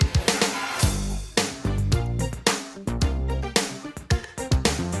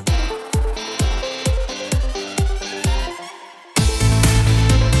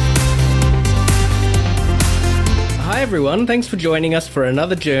everyone, thanks for joining us for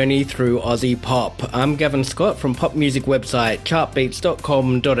another journey through Aussie pop. I'm Gavin Scott from pop music website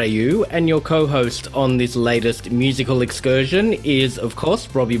chartbeats.com.au, and your co-host on this latest musical excursion is, of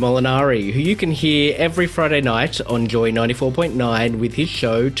course, Robbie Molinari, who you can hear every Friday night on Joy 94.9 with his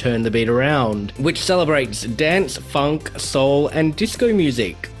show Turn the Beat Around, which celebrates dance, funk, soul and disco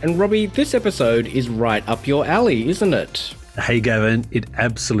music. And Robbie, this episode is right up your alley, isn't it? Hey Gavin, it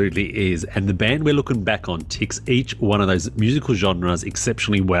absolutely is, and the band we're looking back on ticks each one of those musical genres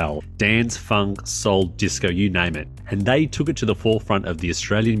exceptionally well. Dance, funk, soul, disco, you name it. And they took it to the forefront of the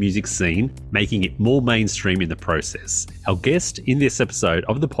Australian music scene, making it more mainstream in the process. Our guest in this episode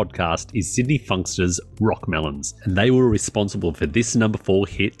of the podcast is Sydney Funksters Rockmelons, and they were responsible for this number 4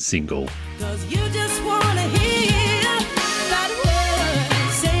 hit single. 'Cause you just wanna hear that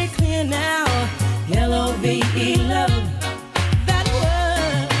word, say it clear now, L-O-V-E, love.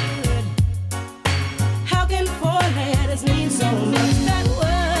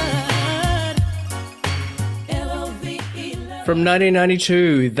 From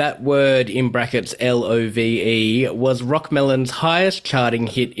 1992, that word, in brackets L-O-V-E, was Rockmelons' highest charting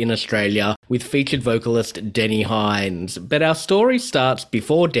hit in Australia, with featured vocalist Denny Hines. But our story starts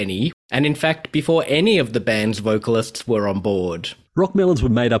before Denny, and in fact before any of the band's vocalists were on board. Rockmelons were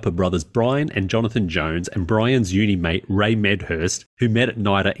made up of brothers Bryon and Jonathan Jones and Bryon's uni mate Ray Medhurst, who met at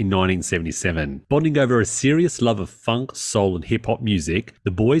NIDA in 1977. Bonding over a serious love of funk, soul and hip-hop music,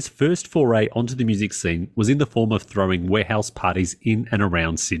 the boys' first foray onto the music scene was in the form of throwing warehouse parties in and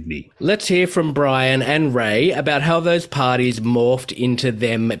around Sydney. Let's hear from Bryon and Ray about how those parties morphed into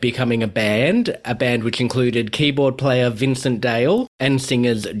them becoming a band which included keyboard player Vincent Dale and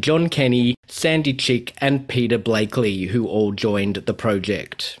singers John Kenny, Sandy Chick and Peter Blakely, who all joined the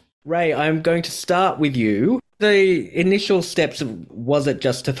project. Ray, I'm going to start with you. The initial steps, was it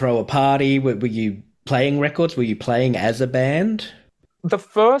just to throw a party? Were you playing records? Were you playing as a band? The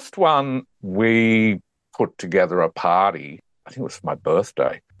first one, we put together a party. I think it was for my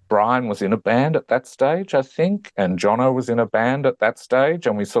birthday. Bryon was in a band at that stage, I think, and Jono was in a band at that stage,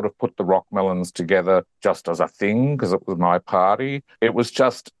 and we sort of put the Rockmelons together just as a thing because it was my party. It was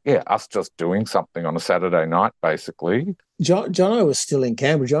just, us just doing something on a Saturday night, basically. Jono was still in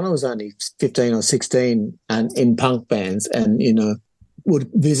Canberra. Jono was only 15 or 16 and in punk bands and, would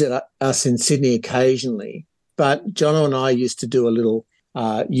visit us in Sydney occasionally. But Jono and I used to do a little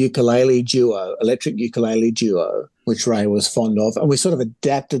electric ukulele duo, which Ray was fond of. And we sort of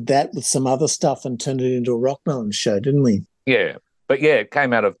adapted that with some other stuff and turned it into a Rockmelons show, didn't we? Yeah. But it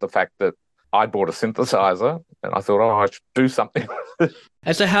came out of the fact that I bought a synthesizer and I thought, I should do something with it.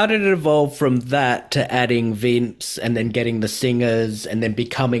 And so how did it evolve from that to adding Vince and then getting the singers and then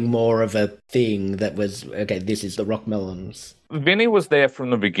becoming more of a thing that was, okay, this is the Rockmelons? Vinny was there from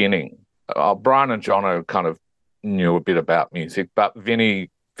the beginning. Bryon and Jono kind of knew a bit about music, but Vinny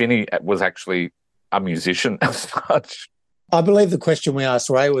was actually a musician as such. I believe the question we asked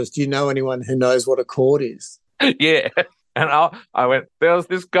Ray was, do you know anyone who knows what a chord is? Yeah. And I went, there was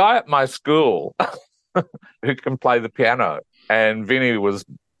this guy at my school who can play the piano. And Vinny was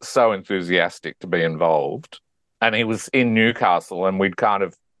so enthusiastic to be involved. And he was in Newcastle and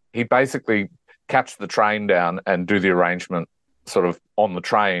he'd basically catch the train down and do the arrangement sort of on the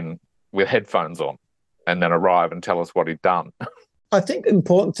train with headphones on and then arrive and tell us what he'd done. I think the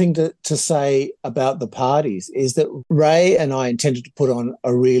important thing to say about the parties is that Ray and I intended to put on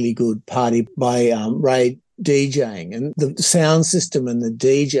a really good party by Ray DJing, and the sound system and the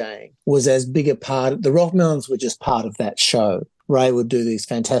DJing was as big a part. The Rockmelons were just part of that show. Ray would do these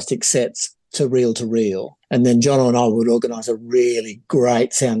fantastic sets to reel, and then Jono and I would organise a really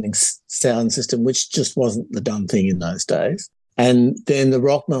great sounding sound system, which just wasn't the done thing in those days. And then the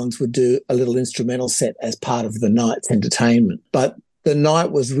Rockmelons would do a little instrumental set as part of the night's entertainment. But the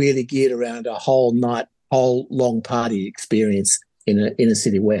night was really geared around a whole long party experience in a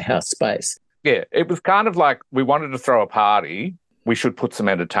city warehouse space. Yeah, it was kind of like we wanted to throw a party, we should put some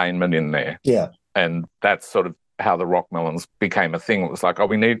entertainment in there. Yeah. And that's sort of how the Rockmelons became a thing. It was like,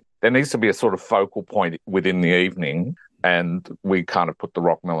 there needs to be a sort of focal point within the evening, and we kind of put the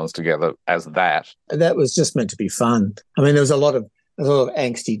Rockmelons together as that. And that was just meant to be fun. I mean, there was a lot of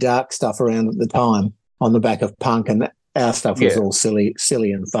angsty, dark stuff around at the time on the back of punk, and our stuff was all silly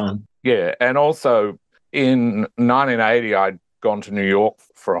and fun. Yeah, and also in 1980, I'd gone to New York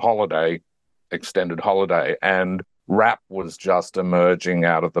for a extended holiday, and rap was just emerging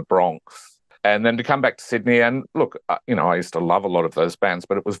out of the Bronx. And then to come back to Sydney, and look, I used to love a lot of those bands,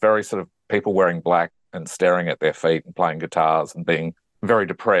 but it was very sort of people wearing black and staring at their feet and playing guitars and being very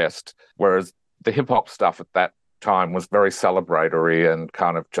depressed, whereas the hip-hop stuff at that time was very celebratory and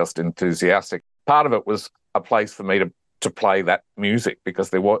kind of just enthusiastic. Part of it was a place for me to to play that music because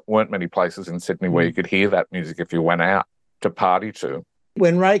there weren't many places in Sydney where you could hear that music if you went out to party to.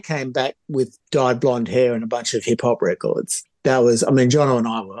 When Ray came back with dyed blonde hair and a bunch of hip-hop records, that was, I mean, Jono and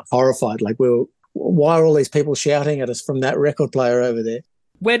I were horrified. Like, why are all these people shouting at us from that record player over there?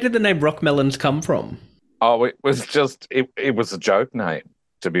 Where did the name Rockmelons come from? Oh, it was just, it was a joke name,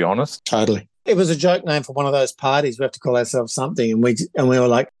 to be honest. Totally. It was a joke name for one of those parties. We have to call ourselves something. And we were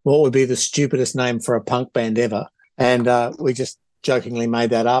like, what would be the stupidest name for a punk band ever? And we just jokingly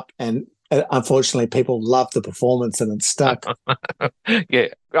made that up. And unfortunately, people loved the performance and it stuck. Yeah,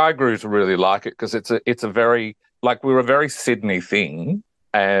 I grew to really like it because it's a very, like, we're a very Sydney thing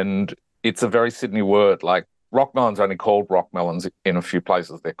and it's a very Sydney word. Like, Rockmelons only called Rockmelons in a few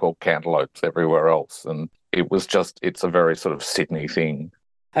places. They're called cantaloupes everywhere else. And it's a very sort of Sydney thing.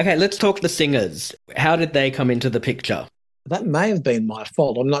 Okay, let's talk the singers. How did they come into the picture? That may have been my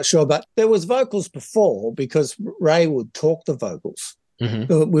fault. I'm not sure. But there was vocals before because Ray would talk the vocals.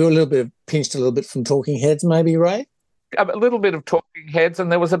 Mm-hmm. We were pinched a little bit from Talking Heads, maybe, Ray? A little bit of Talking Heads.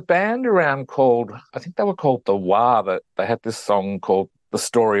 And there was a band around called, I think they were called The Wah, that they had this song called The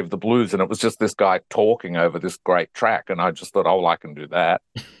Story of the Blues. And it was just this guy talking over this great track. And I just thought, oh, I can do that.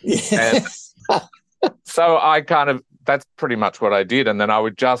 Yeah. And so that's pretty much what I did. And then I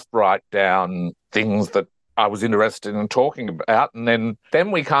would just write down things that I was interested in talking about. And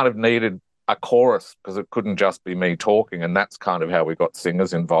then we kind of needed a chorus because it couldn't just be me talking. And that's kind of how we got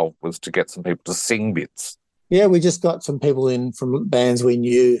singers involved, was to get some people to sing bits. Yeah, we just got some people in from bands we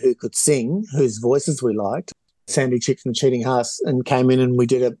knew who could sing, whose voices we liked. Sandy Chicks and Cheating Hearts, and came in and we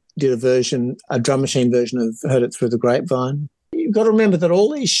did a drum machine version of Heard It Through the Grapevine. You've got to remember that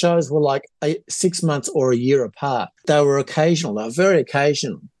all these shows were like 6 months or a year apart. They were occasional. They were very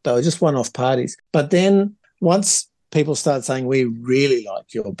occasional. They were just one-off parties. But then once people started saying, we really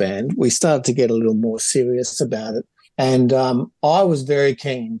like your band, we started to get a little more serious about it. And I was very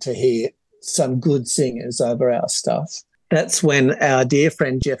keen to hear some good singers over our stuff. That's when our dear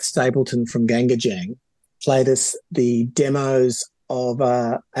friend Jeff Stapleton from Gangajang played us the demos of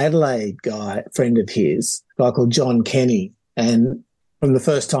an Adelaide guy, friend of his, a guy called John Kenny. And from the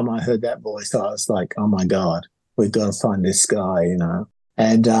first time I heard that voice, I was like, oh, my God, we've got to find this guy, you know.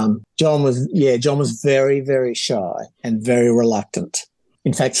 And John was very, very shy and very reluctant.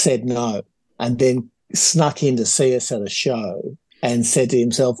 In fact, said no, and then snuck in to see us at a show and said to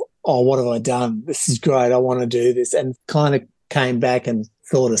himself, oh, what have I done? This is great. I want to do this. And kind of came back and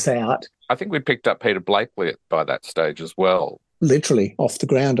thought us out. I think we picked up Peter Blakely by that stage as well. Literally off the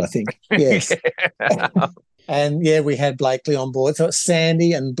ground, I think. Yes. Yeah. And, yeah, we had Blakely on board. So it's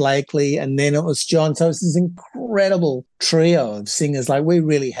Sandy and Blakely, and then it was John. So it's this incredible trio of singers. Like,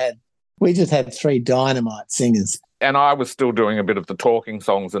 we just had three dynamite singers. And I was still doing a bit of the talking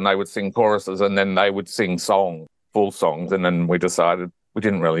songs, and they would sing choruses, and then they would sing full songs. And then we decided we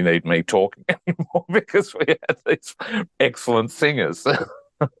didn't really need me talking anymore because we had these excellent singers.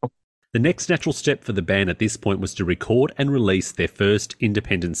 The next natural step for the band at this point was to record and release their first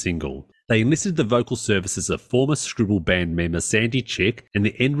independent single. They enlisted the vocal services of former Scribble band member Sandy Chick, and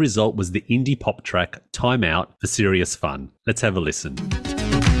the end result was the indie pop track Time Out for Serious Fun. Let's have a listen.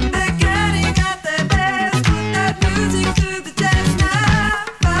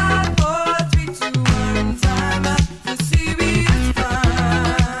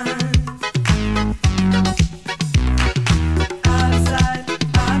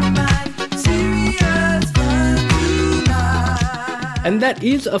 And that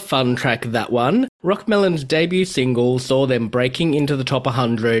is a fun track, that one. Rockmelons' debut single saw them breaking into the top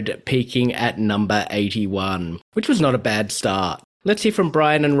 100, peaking at number 81, which was not a bad start. Let's hear from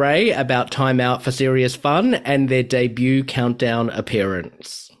Bryon and Ray about Time Out for Serious Fun and their debut countdown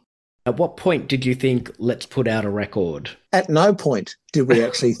appearance. At what point did you think, let's put out a record? At no point did we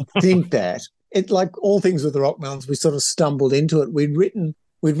actually think that. It, like all things with the Rockmelons, we sort of stumbled into it. We'd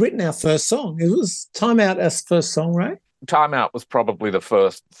written our first song. It was Time Out our first song, Ray? Time Out was probably the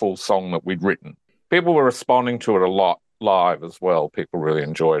first full song that we'd written. People were responding to it a lot live as well. People really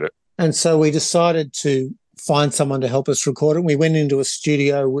enjoyed it. And so we decided to find someone to help us record it. We went into a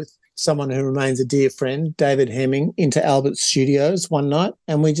studio with someone who remains a dear friend, David Hemming, into Albert Studios one night,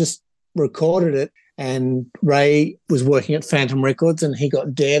 and we just recorded it. And Ray was working at Phantom Records, and he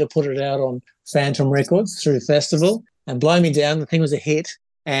got Dare to put it out on Phantom Records through the festival. And blow me down, the thing was a hit.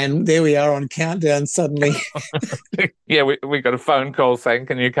 And there we are on Countdown suddenly. Yeah, we got a phone call saying,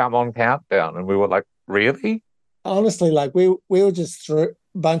 can you come on Countdown? And we were like, really? Honestly, like we were just a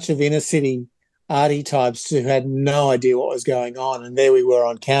bunch of inner city arty types who had no idea what was going on. And there we were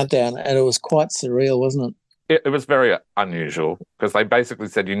on Countdown, and it was quite surreal, wasn't it? It was very unusual because they basically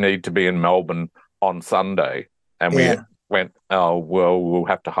said you need to be in Melbourne on Sunday. And went, oh, well, we'll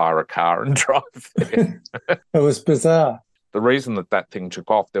have to hire a car and drive there. It was bizarre. The reason that thing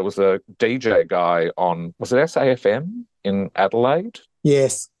took off, there was a DJ guy on, was it SAFM in Adelaide?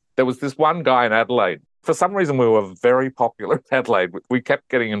 Yes. There was this one guy in Adelaide. For some reason, we were very popular in Adelaide. We kept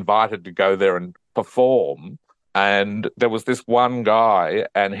getting invited to go there and perform. And there was this one guy,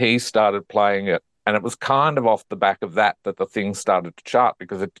 and he started playing it. And it was kind of off the back of that the thing started to chart,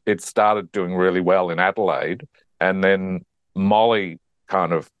 because it started doing really well in Adelaide. And then Molly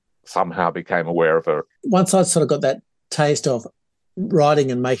kind of somehow became aware of her. Once I sort of got that taste of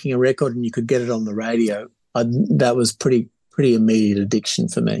writing and making a record and you could get it on the radio, that was pretty immediate addiction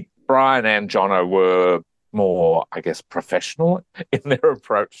for me. Bryon and Jono were more, I guess, professional in their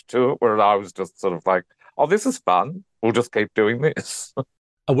approach to it, whereas I was just sort of like, oh, this is fun. We'll just keep doing this.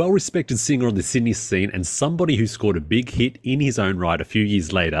 A well-respected singer on the Sydney scene and somebody who scored a big hit in his own right a few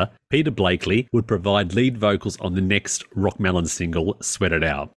years later, Peter Blakely would provide lead vocals on the next Rockmelons single, Sweat It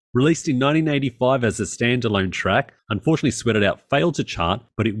Out. Released in 1985 as a standalone track, unfortunately Sweat It Out failed to chart,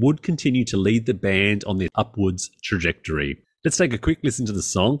 but it would continue to lead the band on their upwards trajectory. Let's take a quick listen to the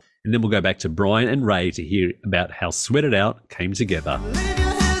song, and then we'll go back to Bryon and Ray to hear about how Sweat It Out came together.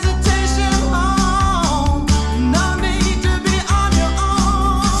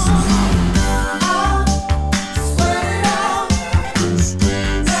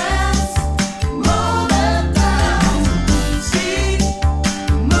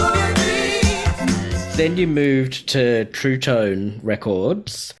 Then you moved to True Tone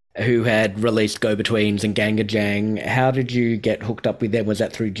Records, who had released Go-Betweens and Ganga Jang. How did you get hooked up with them? Was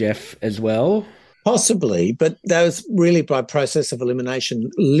that through Jeff as well? Possibly, but that was really by process of elimination.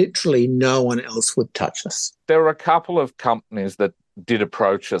 Literally no one else would touch us. There were a couple of companies that did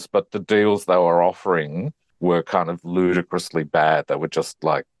approach us, but the deals they were offering were kind of ludicrously bad. They were just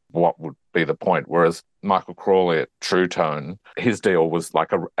like, what would be the point? Whereas Michael Crawley at True Tone, his deal was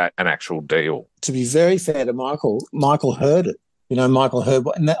like an actual deal. To be very fair to Michael heard it. You know, Michael heard,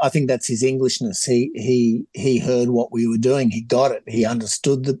 and I think that's his Englishness. He heard what we were doing. He got it. He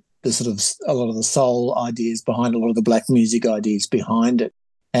understood the sort of a lot of the soul ideas behind, a lot of the black music ideas behind it,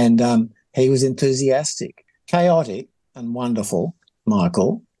 and he was enthusiastic, chaotic, and wonderful,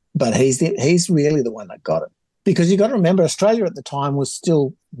 Michael. But he's really the one that got it, because you got to remember, Australia at the time was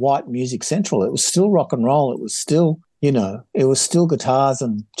still white music central. It was still rock and roll. It was still, you know, it was still guitars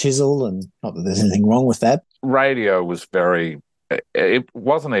and chisel, and not that there's anything wrong with that. Radio was it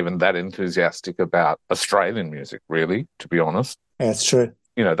wasn't even that enthusiastic about Australian music, really, to be honest. That's true.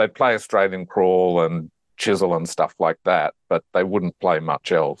 You know, they'd play Australian Crawl and Chisel and stuff like that, but they wouldn't play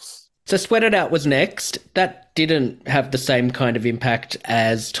much else. So Sweat It Out was next. That didn't have the same kind of impact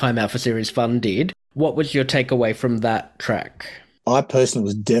as Time Out for Serious Fun did. What was your takeaway from that track? I personally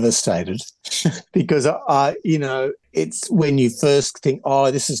was devastated because you know, it's when you first think, oh,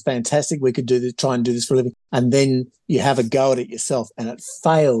 this is fantastic, we could do this, try and do this for a living, and then you have a go at it yourself and it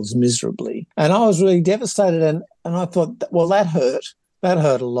fails miserably. And I was really devastated, and I thought, well, that hurt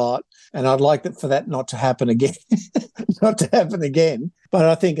a lot, and I'd like for that not to happen again, But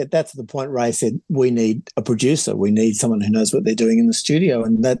I think that's the point Ray said, we need a producer, we need someone who knows what they're doing in the studio,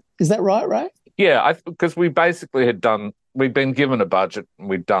 and is that right, Ray? Yeah, because we basically we'd been given a budget and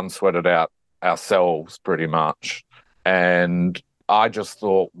we'd done Sweat It Out ourselves pretty much. And I just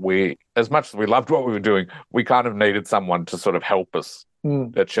thought as much as we loved what we were doing, we kind of needed someone to sort of help us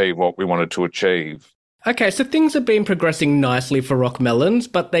achieve what we wanted to achieve. Okay, so things have been progressing nicely for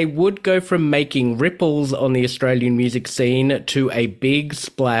Rockmelons, but they would go from making ripples on the Australian music scene to a big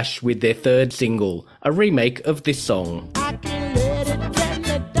splash with their third single, a remake of this song. I can let it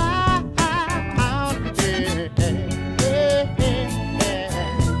get me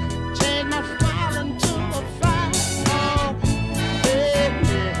down. Change my smile into a frown.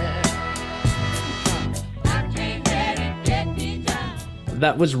 I can't let it get me down.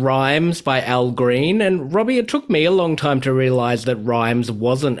 That was Rhymes by Al Green, and Robbie, it took me a long time to realise that Rhymes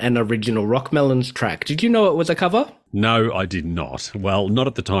wasn't an original Rockmelons track. Did you know it was a cover? No, I did not. Well, not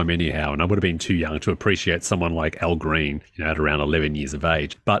at the time anyhow, and I would have been too young to appreciate someone like Al Green, at around 11 years of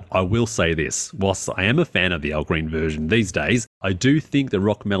age. But I will say this, whilst I am a fan of the Al Green version these days, I do think the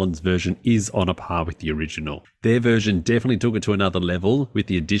Rockmelons version is on a par with the original. Their version definitely took it to another level with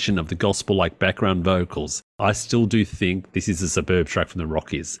the addition of the gospel-like background vocals. I still do think this is a superb track from the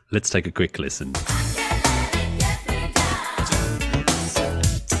Rockies. Let's take a quick listen.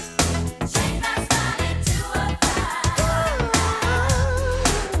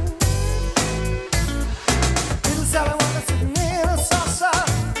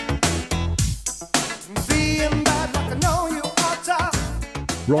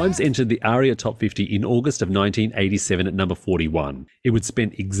 Rhymes entered the ARIA Top 50 in August of 1987 at number 41. It would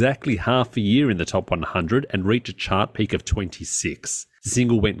spend exactly half a year in the top 100 and reach a chart peak of 26. The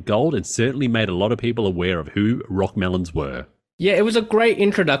single went gold and certainly made a lot of people aware of who Rockmelons were. Yeah, it was a great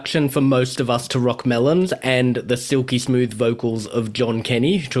introduction for most of us to Rockmelons and the silky smooth vocals of John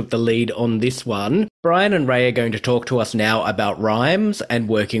Kenny, who took the lead on this one. Bryon and Ray are going to talk to us now about Rhymes and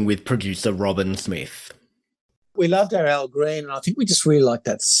working with producer Robin Smith. We loved our Al Green, and I think we just really liked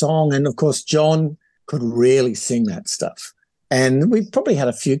that song. And, of course, John could really sing that stuff. And we probably had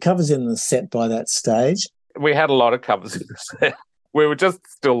a few covers in the set by that stage. We had a lot of covers in the set. We were just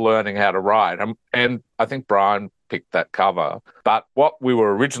still learning how to write. And I think Bryon picked that cover. But what we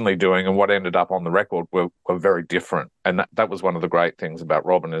were originally doing and what ended up on the record were very different. And that was one of the great things about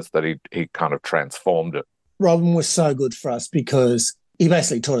Robin, is that he kind of transformed it. Robin was so good for us because he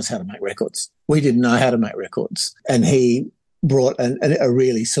basically taught us how to make records. We didn't know how to make records. And he brought a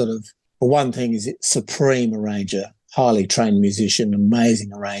really sort of, for one thing, is it supreme arranger, highly trained musician,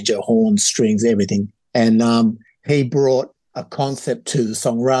 amazing arranger, horns, strings, everything. And he brought a concept to the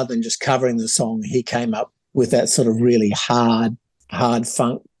song. Rather than just covering the song, he came up with that sort of really hard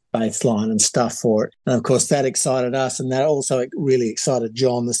funk bass line and stuff for it. And, of course, that excited us, and that also really excited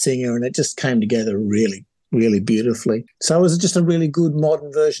John, the singer, and it just came together really, really beautifully. So it was just a really good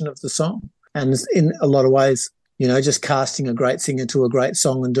modern version of the song. And in a lot of ways, you know, just casting a great singer to a great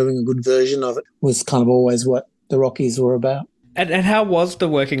song and doing a good version of it was kind of always what the Rockies were about. And how was the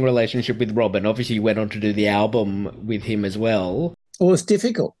working relationship with Robin? Obviously, you went on to do the album with him as well. Well, it was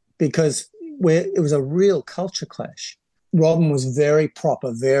difficult because it was a real culture clash. Robin was very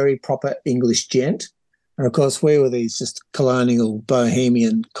proper English gent. And, of course, we were these just colonial,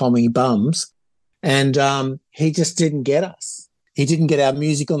 bohemian, commie bums. And he just didn't get us. He didn't get our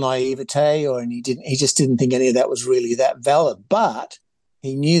musical naivete, he just didn't think any of that was really that valid. But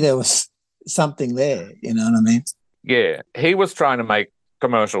he knew there was something there, you know what I mean? Yeah, he was trying to make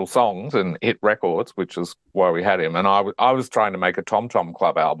commercial songs and hit records, which is why we had him. And I was trying to make a Tom Tom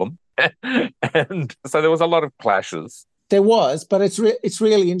Club album. And so there was a lot of clashes. There was, but it's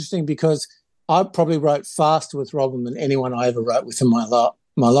really interesting because I probably wrote faster with Robin than anyone I ever wrote with in my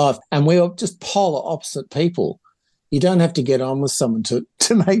life. And we were just polar opposite people. You don't have to get on with someone to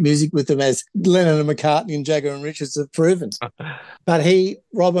make music with them, as Lennon and McCartney and Jagger and Richards have proven. But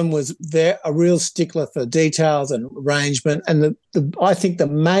Robin was a real stickler for details and arrangement. And I think the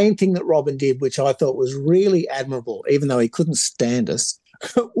main thing that Robin did, which I thought was really admirable, even though he couldn't stand us,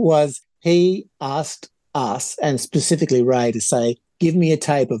 was he asked us, and specifically Ray, to say, give me a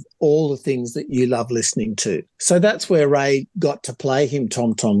tape of all the things that you love listening to. So that's where Ray got to play him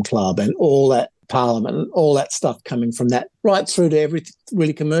Tom Tom Club and all that Parliament and all that stuff coming from that, right through to every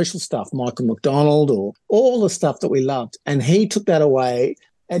really commercial stuff, Michael McDonald, or all the stuff that we loved. And he took that away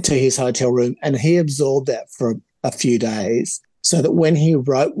to his hotel room and he absorbed that for a few days so that when he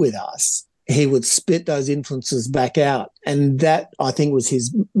wrote with us, he would spit those influences back out. And that, I think, was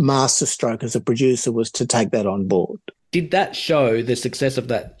his masterstroke as a producer, was to take that on board. Did that show, the success of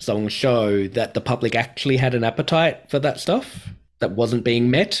that song, show that the public actually had an appetite for that stuff that wasn't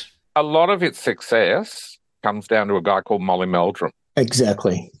being met? A lot of its success comes down to a guy called Molly Meldrum.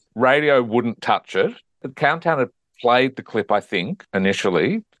 Exactly. Radio wouldn't touch it. The Countdown had played the clip, I think,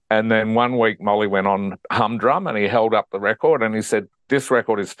 initially. And then one week Molly went on Humdrum and he held up the record and he said, this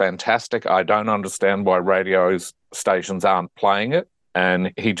record is fantastic. I don't understand why radio stations aren't playing it.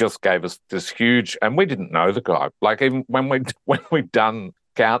 And he just gave us this huge, and we didn't know the guy. Like, even when we'd done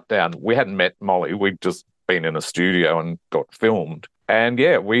Countdown, we hadn't met Molly. We'd just been in a studio and got filmed. And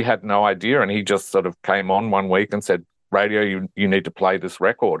yeah, we had no idea. And he just sort of came on one week and said, radio, you need to play this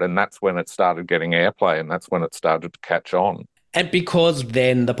record. And that's when it started getting airplay, and that's when it started to catch on. And because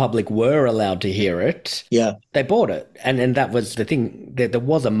then the public were allowed to hear it, yeah, they bought it. And that was the thing. There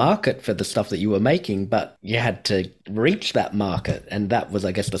was a market for the stuff that you were making, but you had to reach that market. And that was,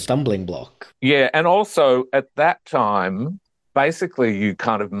 I guess, the stumbling block. Yeah, and also at that time, basically you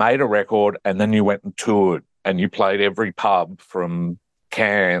kind of made a record and then you went and toured and you played every pub from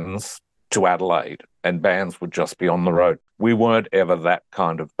Cairns to Adelaide, and bands would just be on the road. We weren't ever that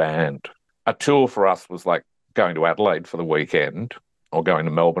kind of band. A tour for us was like going to Adelaide for the weekend or going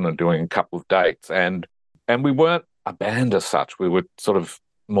to Melbourne and doing a couple of dates. And we weren't a band as such. We were sort of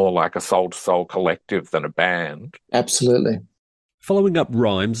more like a soul-to-soul collective than a band. Absolutely. Following up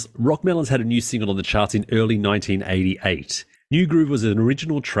Rhymes, Rockmelons had a new single on the charts in early 1988. New Groove was an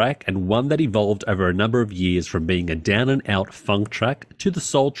original track and one that evolved over a number of years from being a down-and-out funk track to the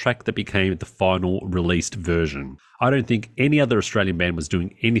soul track that became the final released version. I don't think any other Australian band was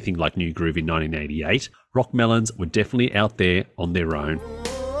doing anything like New Groove in 1988. Rockmelons were definitely out there on their own.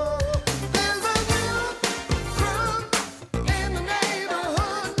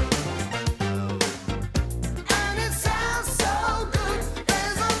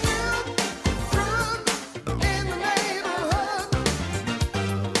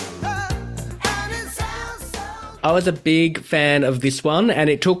 I was a big fan of this one, and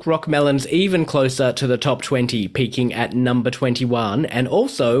it took Rockmelons even closer to the top 20, peaking at number 21, and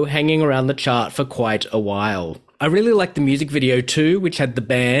also hanging around the chart for quite a while. I really liked the music video too, which had the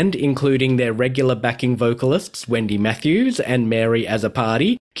band, including their regular backing vocalists, Wendy Matthews and Mary as a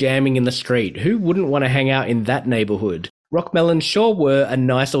party, jamming in the street. Who wouldn't want to hang out in that neighbourhood? Rockmelons sure were a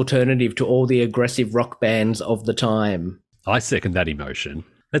nice alternative to all the aggressive rock bands of the time. I second that emotion.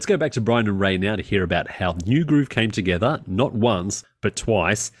 Let's go back to Bryon and Ray now to hear about how New Groove came together, not once, but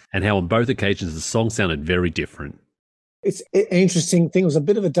twice, and how on both occasions the song sounded very different. It's an interesting thing. It was a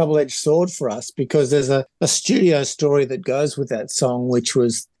bit of a double-edged sword for us because there's a studio story that goes with that song, which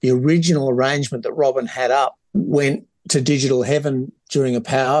was the original arrangement that Robin had up, went to digital heaven during a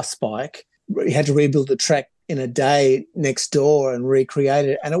power spike. He had to rebuild the track in a day next door and recreate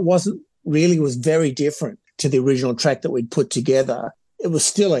it, and it was very different to the original track that we'd put together. It was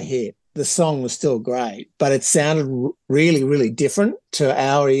still a hit. The song was still great, but it sounded really, really different to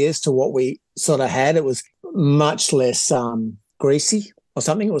our ears, to what we sort of had. It was much less greasy or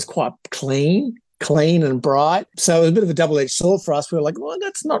something. It was quite clean and bright. So it was a bit of a double-edged sword for us. We were like, well,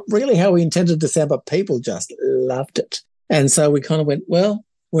 that's not really how we intended to sound, but people just loved it. And so we kind of went, well,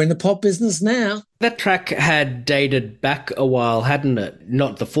 we're in the pop business now. That track had dated back a while, hadn't it?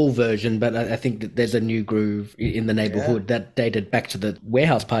 Not the full version, but I think that there's a New Groove in the neighbourhood that dated back to the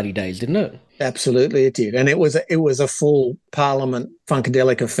Warehouse Party days, didn't it? Absolutely, it did, and it was a full Parliament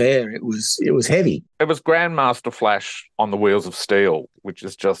funkadelic affair. It was heavy. It was Grandmaster Flash on the Wheels of Steel, which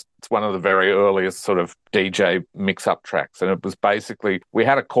is it's one of the very earliest sort of DJ mix-up tracks, and it was basically, we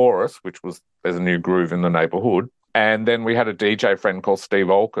had a chorus, which was "There's a New Groove in the Neighbourhood." And then we had a DJ friend called Steve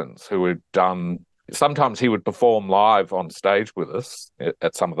Alkins who had done, sometimes he would perform live on stage with us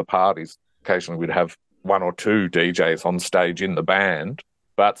at some of the parties. Occasionally we'd have one or two DJs on stage in the band.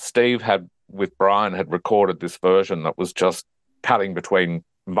 But Steve with Bryon, had recorded this version that was just cutting between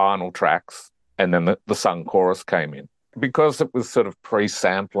vinyl tracks, and then the sung chorus came in. Because it was sort of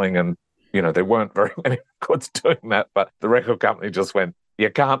pre-sampling and, there weren't very many records doing that, but the record company just went, you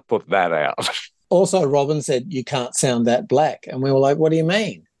can't put that out. Also, Robin said, you can't sound that black. And we were like, what do you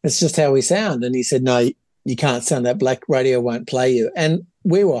mean? It's just how we sound. And he said, no, you can't sound that black. Radio won't play you. And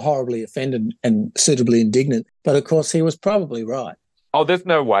we were horribly offended and suitably indignant. But, of course, he was probably right. Oh, there's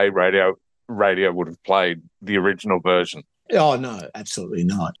no way radio would have played the original version. Oh, no, absolutely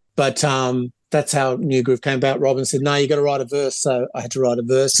not. But that's how New Groove came about. Robin said, no, you got to write a verse. So I had to write a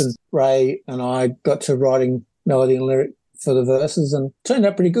verse, and Ray and I got to writing melody and lyric for the verses, and it turned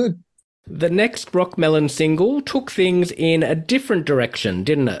out pretty good. The next Rockmelon single took things in a different direction,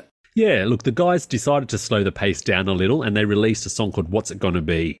 didn't it? Yeah, look, the guys decided to slow the pace down a little, and they released a song called What's It Gonna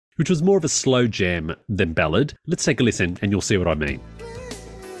Be, which was more of a slow jam than ballad. Let's take a listen and you'll see what I mean.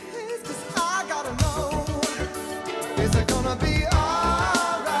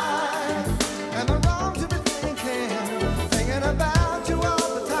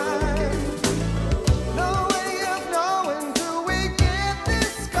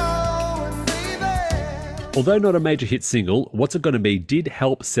 Although not a major hit single, What's It Gonna Be did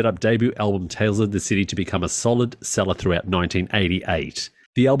help set up debut album Tales of the City to become a solid seller throughout 1988.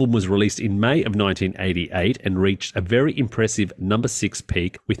 The album was released in May of 1988 and reached a very impressive number 6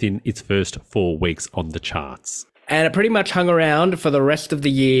 peak within its first 4 weeks on the charts. And it pretty much hung around for the rest of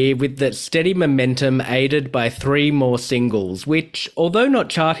the year with that steady momentum aided by 3 more singles, which, although not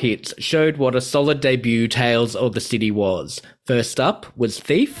chart hits, showed what a solid debut Tales of the City was. First up was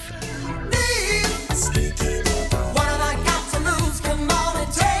Thief.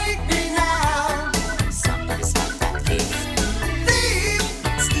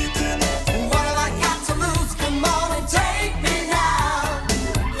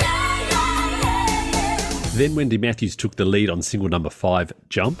 Then Wendy Matthews took the lead on single number 5,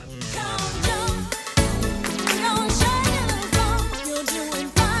 Jump.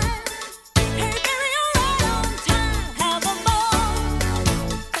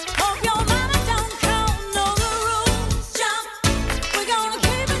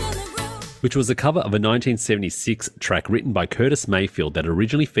 Which was a cover of a 1976 track written by Curtis Mayfield that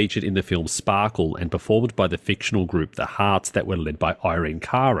originally featured in the film Sparkle and performed by the fictional group The Hearts that were led by Irene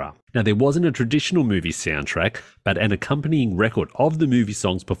Cara. Now, there wasn't a traditional movie soundtrack, but an accompanying record of the movie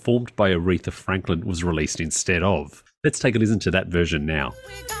songs performed by Aretha Franklin was released instead of. Let's take a listen to that version now.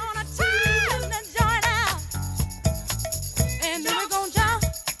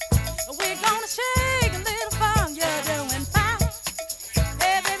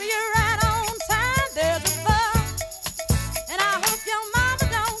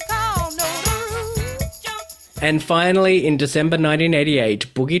 And finally, in December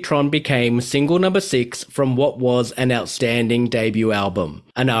 1988, Boogietron became single number 6 from what was an outstanding debut album.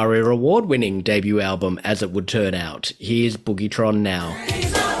 An ARIA award-winning debut album, as it would turn out. Here's Boogietron now.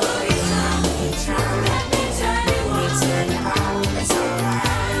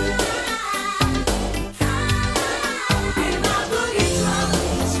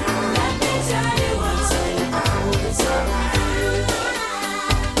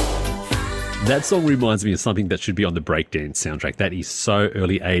 That song reminds me of something that should be on the breakdance soundtrack. That is so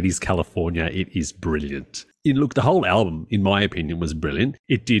early 80s California. It is brilliant. Look, the whole album, in my opinion, was brilliant.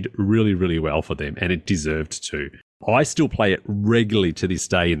 It did really, really well for them, and it deserved to. I still play it regularly to this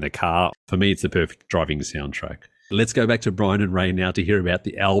day in the car. For me, it's the perfect driving soundtrack. Let's go back to Bryon and Ray now to hear about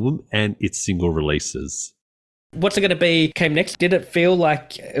the album and its single releases. What's it going to be came next? Did it feel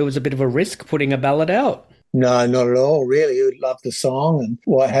like it was a bit of a risk putting a ballad out? No, not at all, really. You would love the song and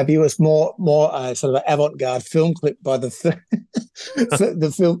what have you. It's more a sort of an avant-garde film clip by the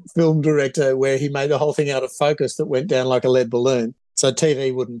film director, where he made the whole thing out of focus that went down like a lead balloon. So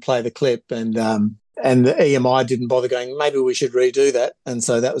TV wouldn't play the clip, and the EMI didn't bother going, maybe we should redo that. And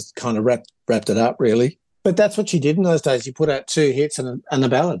so that was kind of wrapped it up, really. But that's what you did in those days. You put out 2 hits and a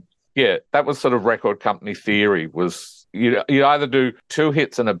ballad. Yeah, that was sort of record company theory, was you either do 2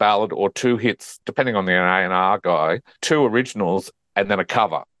 hits and a ballad, or 2 hits, depending on the A&R guy, 2 originals and then a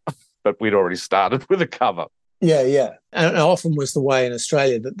cover. But we'd already started with a cover. Yeah. And it often was the way in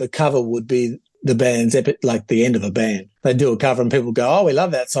Australia that the cover would be the band's epic, like the end of a band. They'd do a cover and people would go, oh, we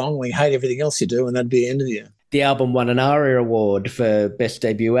love that song, we hate everything else you do, and that'd be the end of the year. The album won an ARIA award for Best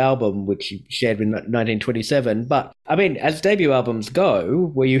Debut Album, which he shared in 1927. But, I mean, as debut albums go,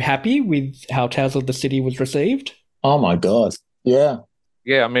 were you happy with how Tales of the City was received? Oh, my God. Yeah.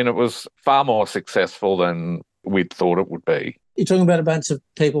 Yeah, I mean, it was far more successful than we'd thought it would be. You're talking about a bunch of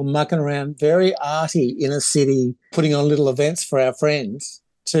people mucking around, very arty in a city, putting on little events for our friends,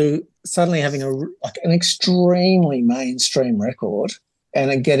 to suddenly having an extremely mainstream record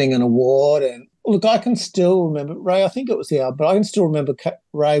and getting an award. And look, I can still remember, Ray, I think it was the album, but I can still remember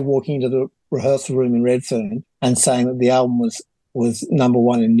Ray walking into the rehearsal room in Redfern and saying that the album was number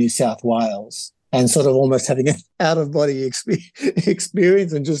 1 in New South Wales, and sort of almost having an out-of-body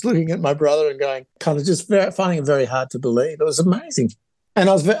experience and just looking at my brother and going, kind of just finding it very hard to believe. It was amazing. And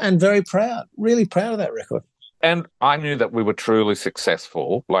I was very proud, really proud of that record. And I knew that we were truly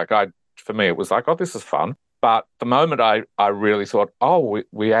successful. For me, it was like, oh, this is fun. But the moment I really thought, oh,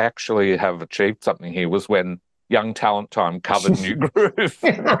 we actually have achieved something here, was when Young Talent Time covered New Groove.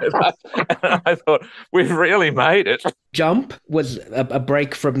 And I thought, we've really made it. Jump was a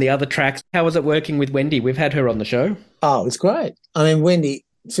break from the other tracks. How was it working with Wendy? We've had her on the show. Oh, it was great. I mean, Wendy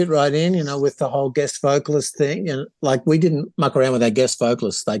fit right in, with the whole guest vocalist thing. And we didn't muck around with our guest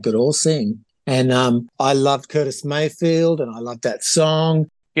vocalists. They could all sing. And I loved Curtis Mayfield, and I loved that song.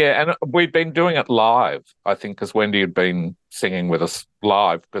 Yeah, and we'd been doing it live, I think, because Wendy had been singing with us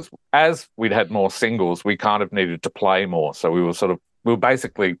live, because as we'd had more singles, we kind of needed to play more. So we were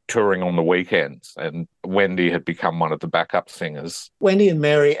basically touring on the weekends, and Wendy had become one of the backup singers. Wendy and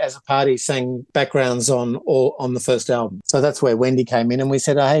Mary, as a party, sang backgrounds on the first album. So that's where Wendy came in, and we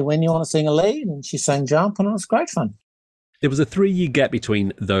said, oh, hey, Wendy, you want to sing a lead? And she sang Jump, and it was great fun. There was a 3-year gap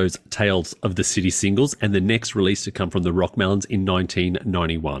between those Tales of the City singles and the next release to come from the Rockmelons in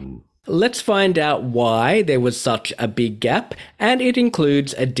 1991. Let's find out why there was such a big gap, and it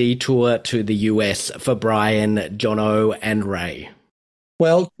includes a detour to the US for Bryon, Jono and Ray.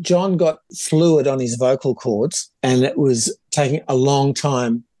 Well, John got fluid on his vocal cords, and it was taking a long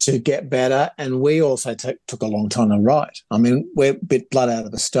time to get better, and we also took a long time to write. I mean, we're a bit blood out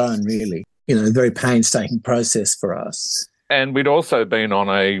of a stone, really. A very painstaking process for us. And we'd also been on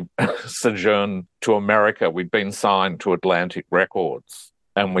a sojourn to America. We'd been signed to Atlantic Records,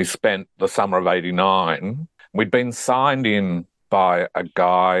 and we spent the summer of 89. We'd been signed in by an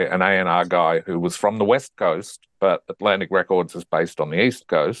A&R guy who was from the West Coast, but Atlantic Records is based on the East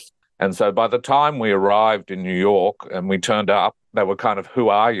Coast. And so by the time we arrived in New York and we turned up, they were kind of, who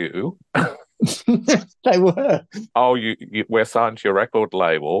are you? They were. Oh, we're signed to your record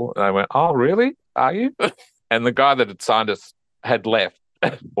label. And I went, oh, really? Are you? And the guy that had signed us had left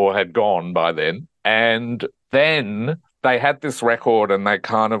or had gone by then. And then they had this record and they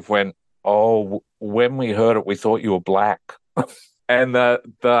kind of went, oh, when we heard it, we thought you were black. And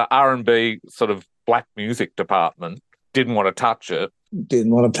the R&B sort of black music department didn't want to touch it.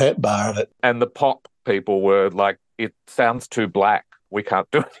 Didn't want a pet bar of it. And the pop people were like, it sounds too black. We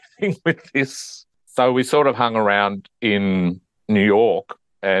can't do anything with this. So we sort of hung around in New York,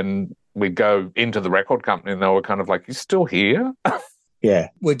 and we'd go into the record company and they were kind of like, you still here? Yeah,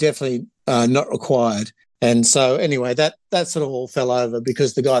 we're definitely not required. And so anyway, that sort of all fell over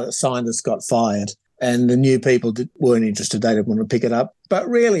because the guy that signed us got fired and the new people weren't interested. They didn't want to pick it up. But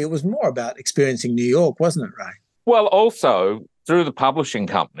really, it was more about experiencing New York, wasn't it, Ray? Well, also, through the publishing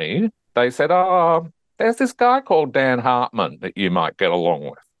company, they said, oh, there's this guy called Dan Hartman that you might get along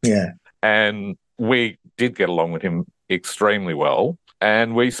with. Yeah. And we did get along with him extremely well.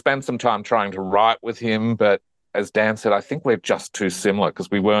 And we spent some time trying to write with him. But as Dan said, I think we're just too similar because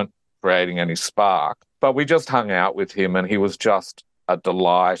we weren't creating any spark. But we just hung out with him and he was just a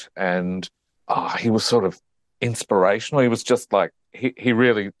delight. And he was sort of inspirational. He was just like, he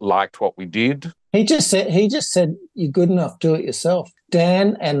really liked what we did. He just said, you're good enough, do it yourself.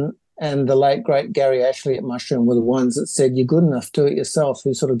 Dan and the late, great Gary Ashley at Mushroom were the ones that said, you're good enough, do it yourself,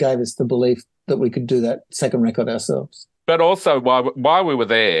 who sort of gave us the belief that we could do that second record ourselves. But also, while we were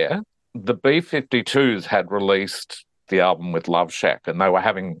there, the B-52s had released the album with Love Shack, and they were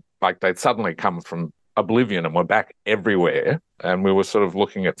having, like, they'd suddenly come from oblivion and were back everywhere, and we were sort of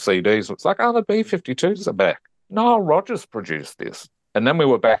looking at CDs. It's like, oh, the B-52s are back. Nile Rodgers produced this. And then we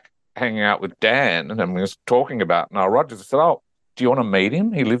were back hanging out with Dan, and we was talking about Nile Rodgers. I said, oh, do you want to meet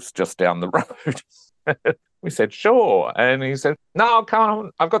him? He lives just down the road. We said, sure. And he said, no, come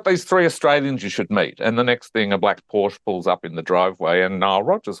on. I've got these 3 Australians you should meet. And the next thing, a black Porsche pulls up in the driveway and Nile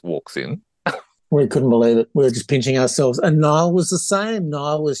Rodgers walks in. We couldn't believe it. We were just pinching ourselves. And Niall was the same.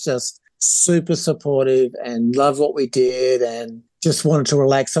 Niall was just super supportive and loved what we did and just wanted to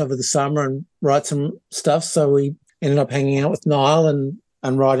relax over the summer and write some stuff. So we ended up hanging out with Niall and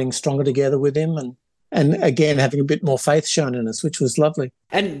writing Stronger Together with him and again, having a bit more faith shown in us, which was lovely.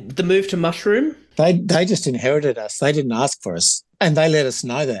 And the move to Mushroom? They just inherited us. They didn't ask for us. And they let us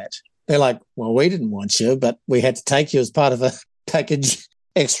know that. They're like, well, we didn't want you, but we had to take you as part of a package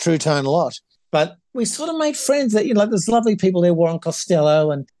X True Tone lot. But we sort of made friends that, there's lovely people there, Warren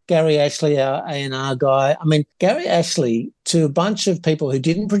Costello and Gary Ashley, our A&R guy. I mean, Gary Ashley, to a bunch of people who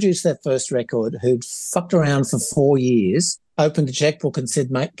didn't produce their first record, who'd fucked around for 4 years, opened a checkbook and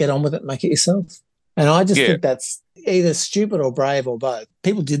said, mate, get on with it, make it yourself. And I just think that's either stupid or brave or both.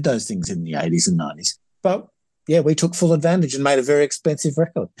 People did those things in the 80s and 90s. But, yeah, we took full advantage and made a very expensive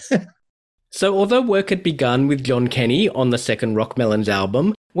record. So although work had begun with John Kenny on the second Rockmelons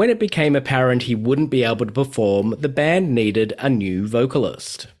album, when it became apparent he wouldn't be able to perform, the band needed a new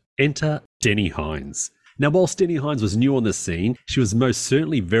vocalist. Enter Denny Hines. Now, whilst Denny Hines was new on the scene, she was most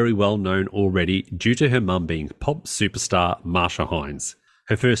certainly very well known already due to her mum being pop superstar Marsha Hines.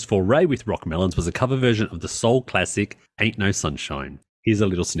 Her first foray with Rockmelons was a cover version of the soul classic Ain't No Sunshine. Here's a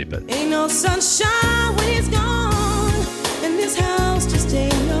little snippet. Ain't no sunshine when he's gone, and this house just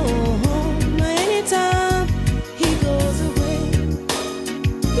ain't no home. Anytime he goes away,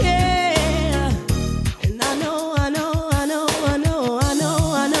 yeah. And I know.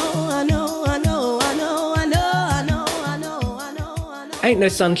 Ain't No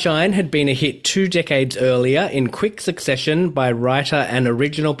Sunshine had been a hit 2 decades earlier in quick succession by writer and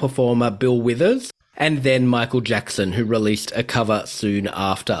original performer Bill Withers, and then Michael Jackson, who released a cover soon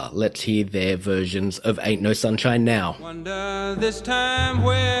after. Let's hear their versions of Ain't No Sunshine now. Wonder this time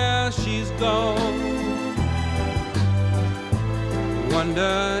where she's gone.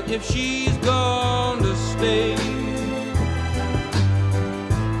 Wonder if she's gone to stay.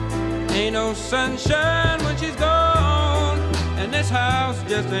 Ain't no sunshine when she's gone, and this house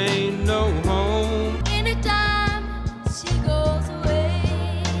just ain't no home. Anytime she goes away,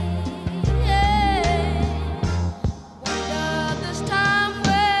 yeah. Wonder this time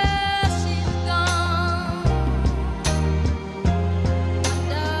where she's gone.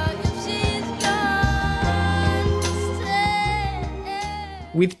 Wonder if she's gone to stay.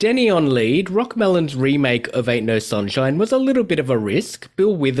 With Denny on lead, Rockmelons' remake of Ain't No Sunshine was a little bit of a risk.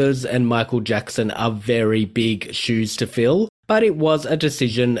 Bill Withers and Michael Jackson are very big shoes to fill, but it was a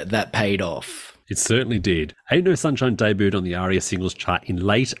decision that paid off. It certainly did. Ain't No Sunshine debuted on the ARIA singles chart in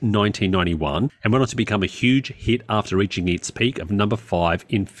late 1991 and went on to become a huge hit after reaching its peak of number 5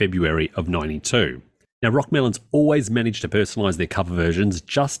 in February of 92. Now, Rockmelons always managed to personalise their cover versions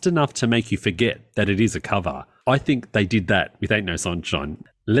just enough to make you forget that it is a cover. I think they did that with Ain't No Sunshine.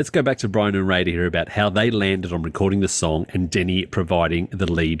 Let's go back to Bryon and Ray to hear about how they landed on recording the song and Denny providing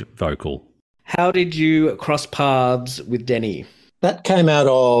the lead vocal. How did you cross paths with Denny? That came out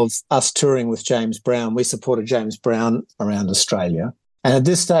of us touring with James Brown. We supported James Brown around Australia. And at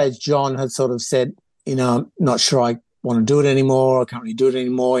this stage, John had sort of said, I'm not sure I want to do it anymore. I can't really do it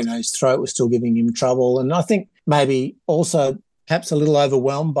anymore. His throat was still giving him trouble. And I think maybe also perhaps a little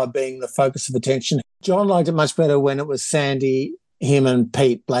overwhelmed by being the focus of attention. John liked it much better when it was Sandy, him and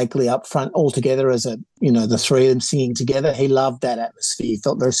Pete Blakely up front all together as the 3 of them singing together. He loved that atmosphere. He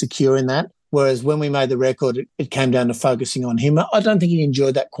felt very secure in that. Whereas when we made the record, it came down to focusing on him. I don't think he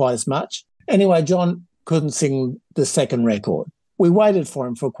enjoyed that quite as much. Anyway, John couldn't sing the second record. We waited for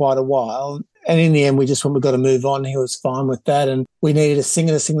him for quite a while. And in the end, we just went, we've got to move on. He was fine with that. And we needed a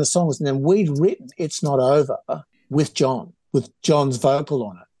singer to sing the songs. And then we'd written It's Not Over with John's vocal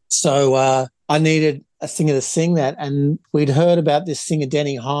on it. So I needed a singer to sing that. And we'd heard about this singer,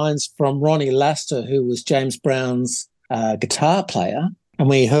 Denny Hines, from Ronnie Laster, who was James Brown's guitar player. And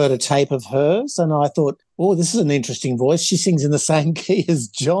we heard a tape of hers. And I thought, oh, this is an interesting voice. She sings in the same key as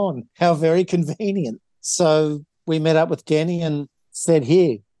John. How very convenient. So we met up with Denny and said,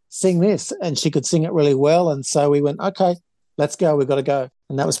 here, sing this. And she could sing it really well. And so we went, okay, let's go. We've got to go.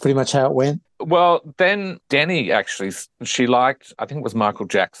 And that was pretty much how it went. Well, then Denny actually, she liked, I think it was Michael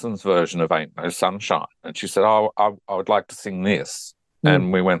Jackson's version of Ain't No Sunshine. And she said, oh, I would like to sing this.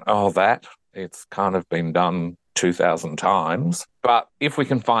 And we went, oh, it's kind of been done 2,000 times. But if we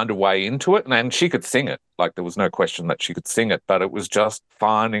can find a way into it, and she could sing it, like there was no question that she could sing it, but it was just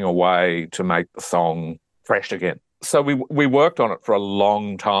finding a way to make the song fresh again. So we worked on it for a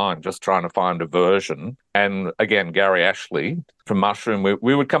long time, just trying to find a version. And again, Gary Ashley from Mushroom,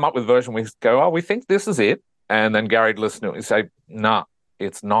 we would come up with a version. We'd go, oh, we think this is it. And then Gary'd listen to it and say, nah,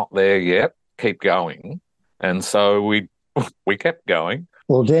 it's not there yet. Keep going. And so we kept going.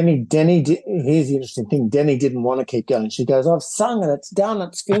 Well, Denny, here's the interesting thing. Denny didn't want to keep going. She goes, I've sung it. It's done.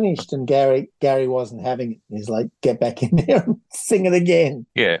 It's finished. And Gary wasn't having it. He's like, get back in there and sing it again.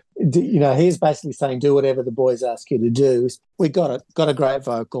 Yeah. You know, he's basically saying, do whatever the boys ask you to do. We got a great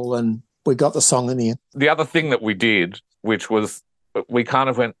vocal and we got the song in the end. The other thing that we did, which was we kind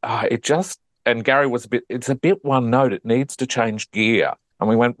of went, and Gary was it's a bit one note. It needs to change gear. And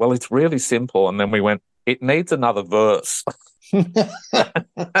we went, well, it's really simple. And then we went, it needs another verse.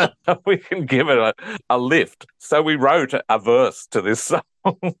 We can give it a lift. So we wrote a verse to this song.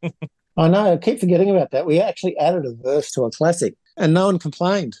 I know. I keep forgetting about that. We actually added a verse to a classic and no one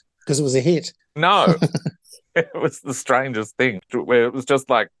complained because it was a hit. No. It was the strangest thing where it was just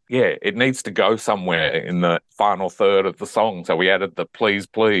like, yeah, it needs to go somewhere in the final third of the song. So we added the please,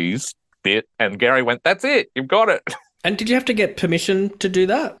 please bit and Gary went, that's it. You've got it. And did you have to get permission to do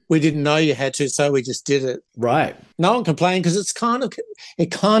that? We didn't know you had to, so we just did it. Right. No one complained because it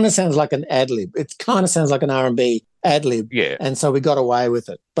kind of sounds like an ad-lib. It kind of sounds like an R&B ad-lib. Yeah. And so we got away with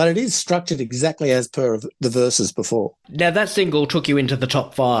it. But it is structured exactly as per the verses before. Now, that single took you into the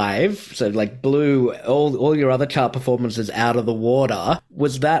top 5, so like blew all your other chart performances out of the water.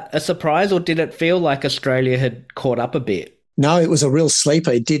 Was that a surprise or did it feel like Australia had caught up a bit? No, it was a real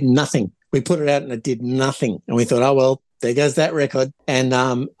sleeper. It did nothing. We put it out and it did nothing. And we thought, oh, well, there goes that record. And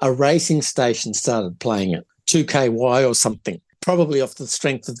a racing station started playing it, 2KY or something, probably off the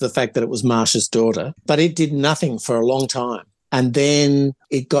strength of the fact that it was Marsha's daughter. But it did nothing for a long time. And then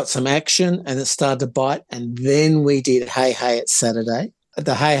it got some action and it started to bite. And then we did Hey, Hey, It's Saturday.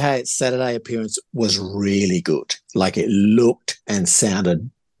 The Hey, Hey, It's Saturday appearance was really good. Like it looked and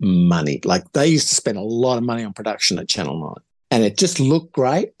sounded money. Like they used to spend a lot of money on production at Channel 9. And it just looked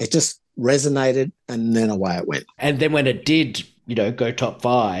great. It just resonated and then away it went. And then when it did, go top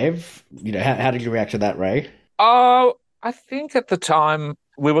 5, how did you react to that, Ray? Oh, I think at the time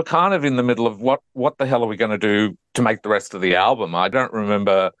we were kind of in the middle of what the hell are we going to do to make the rest of the album? I don't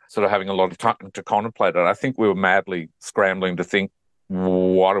remember sort of having a lot of time to contemplate it. I think we were madly scrambling to think,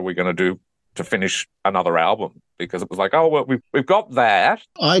 what are we going to do to finish another album? Because it was like, oh, well, we've got that.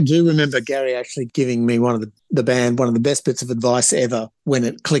 I do remember Gary actually giving me one of the band, one of the best bits of advice ever when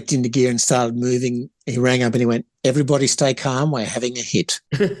it clicked into gear and started moving. He rang up and he went, everybody stay calm, we're having a hit.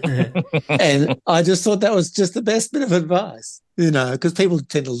 And I just thought that was just the best bit of advice, because people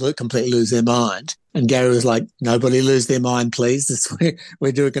tend to completely lose their mind. And Gary was like, nobody lose their mind, please.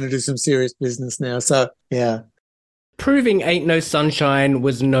 We're going to do some serious business now. So, yeah. Proving Ain't No Sunshine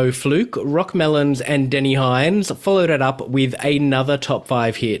was no fluke, Rockmelons and Denny Hines followed it up with another top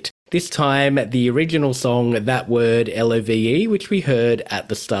 5 hit. This time, the original song, That Word, Love, which we heard at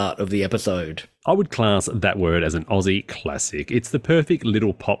the start of the episode. I would class That Word as an Aussie classic. It's the perfect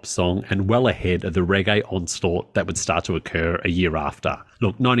little pop song and well ahead of the reggae onslaught that would start to occur a year after.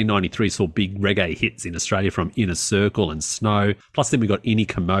 Look, 1993 saw big reggae hits in Australia from Inner Circle and Snow, plus then we got Inni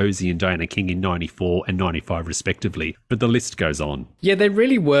Kamosi and Diana King in 94 and 95 respectively, but the list goes on. Yeah, they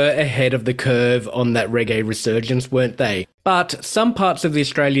really were ahead of the curve on that reggae resurgence, weren't they? But some parts of the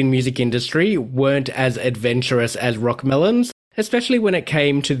Australian music industry weren't as adventurous as Rockmelons, especially when it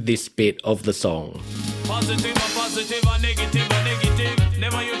came to this bit of the song. Positive or negative or negative.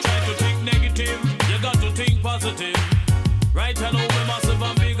 Never you try to think negative. You got to think positive. Right, hello, we massive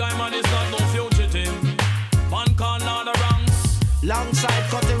and big. I'm on, it's not no fugitive. Man can't know the wrongs. Long side,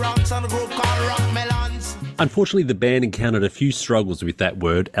 cut the wrongs. on a group called Rockmelons. Unfortunately, the band encountered a few struggles with that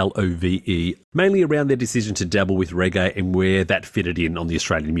word, Love, mainly around their decision to dabble with reggae and where that fitted in on the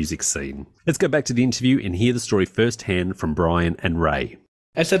Australian music scene. Let's go back to the interview and hear the story firsthand from Bryon and Ray.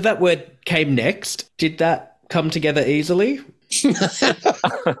 And so that word came next. Did that come together easily?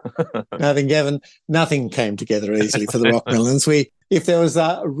 Nothing, Gavin. Nothing came together easily for the Rockmelons. If there was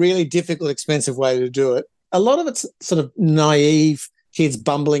a really difficult, expensive way to do it, a lot of it's sort of naive kids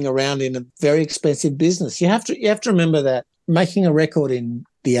bumbling around in a very expensive business. You have to remember that making a record in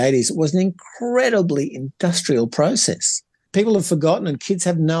the 80s was an incredibly industrial process. People have forgotten and kids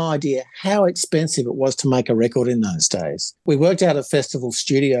have no idea how expensive it was to make a record in those days. We worked out at Festival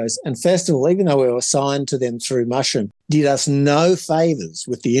Studios, and Festival, even though we were signed to them through Mushroom, did us no favours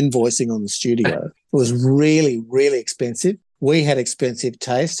with the invoicing on the studio. It was really, really expensive. We had expensive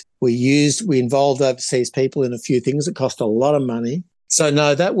taste. We involved overseas people in a few things that cost a lot of money. So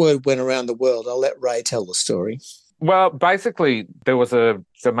no, that word went around the world. I'll let Ray tell the story. Well, basically, there was a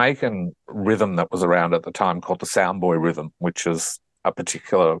Jamaican rhythm that was around at the time called the Soundboy rhythm, which is a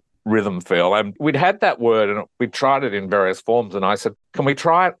particular rhythm feel. And we'd had that word and we tried it in various forms. And I said, can we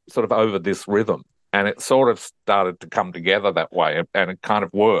try it sort of over this rhythm? And it sort of started to come together that way, and it kind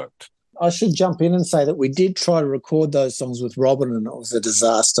of worked. I should jump in and say that we did try to record those songs with Robin, and it was a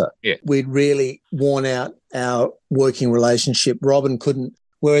disaster. Yeah. We'd really worn out our working relationship. Robin couldn't,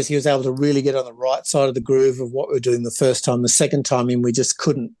 whereas he was able to really get on the right side of the groove of what we were doing the first time. The second time in, we just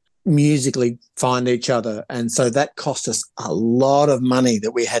couldn't musically find each other. And so that cost us a lot of money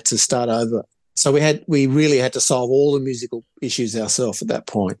that we had to start over. So we really had to solve all the musical issues ourselves at that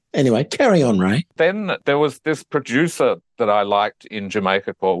point. Anyway, carry on, Ray. Then there was this producer that I liked in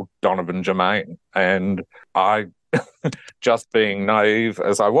Jamaica called Donovan Germain. And I, just being naive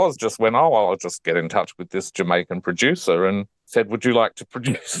as I was, just went, I'll just get in touch with this Jamaican producer, and said, would you like to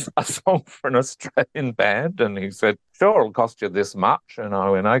produce a song for an Australian band? And he said, sure, it'll cost you this much. And I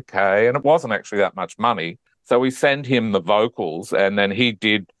went, okay. And it wasn't actually that much money. So we sent him the vocals, and then he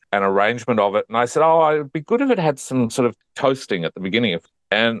did an arrangement of it. And I said, it'd be good if it had some sort of toasting at the beginning.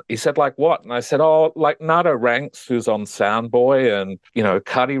 And he said, like what? And I said, like Nato Ranks, who's on Soundboy, and,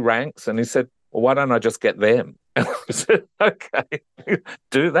 Cuddy Ranks. And he said, well, why don't I just get them? And I said, okay,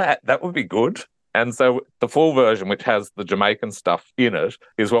 do that. That would be good. And so the full version, which has the Jamaican stuff in it,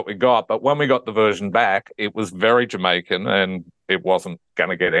 is what we got. But when we got the version back, it was very Jamaican and it wasn't going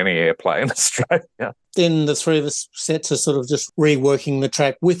to get any airplay in Australia. Then the three of us set to sort of just reworking the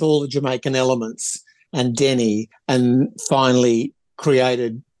track with all the Jamaican elements and Denny, and finally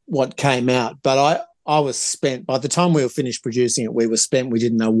created what came out. But I was spent. By the time we were finished producing it, we were spent. We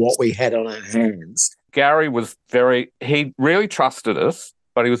didn't know what we had on our hands. Gary was he really trusted us,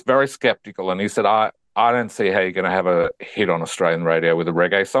 but he was very skeptical. And he said, I don't see how you're going to have a hit on Australian radio with a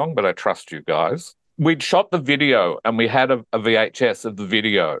reggae song, but I trust you guys. We'd shot the video and we had a VHS of the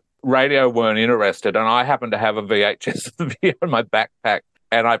video. Radio weren't interested, and I happened to have a VHS of the video in my backpack,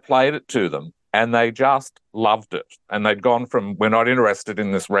 and I played it to them, and they just loved it. And they'd gone from, we're not interested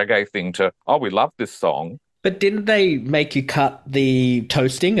in this reggae thing, to, we love this song. But didn't they make you cut the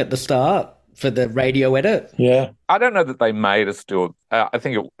toasting at the start for the radio edit? Yeah. I don't know that they made us do it. I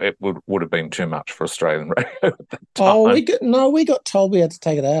think it would have been too much for Australian radio at that time. We got told we had to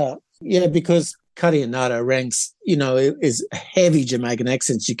take it out. Yeah, because Cuddy and Nato Ranks, is heavy Jamaican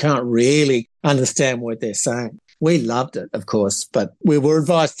accents. You can't really understand what they're saying. We loved it, of course, but we were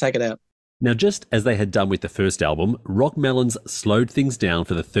advised to take it out. Now, just as they had done with the first album, Rockmelons slowed things down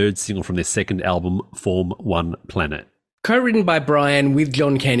for the third single from their second album, Form One Planet. Co-written by Bryon with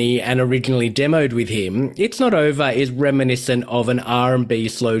John Kenny and originally demoed with him, It's Not Over is reminiscent of an R&B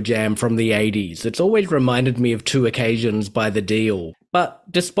slow jam from the 80s. It's always reminded me of Two Occasions by The Deal. But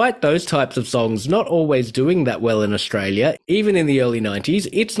despite those types of songs not always doing that well in Australia, even in the early 90s,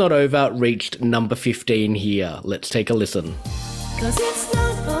 It's Not Over reached number 15 here. Let's take a listen. 'Cause it's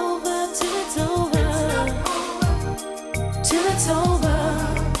not over till it's over, till it's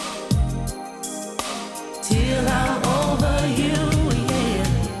over, till I'm over you, yeah.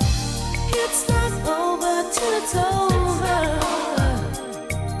 It's not over till it's over,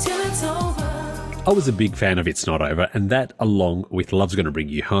 till it's over. I was a big fan of It's Not Over, and that, along with Love's Gonna Bring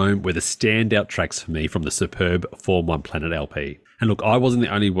You Home, were the standout tracks for me from the superb Form One Planet LP. And look, I wasn't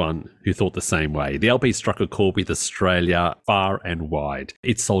the only one who thought the same way. The LP struck a chord with Australia far and wide.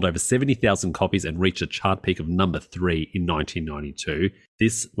 It sold over 70,000 copies and reached a chart peak of number 3 in 1992.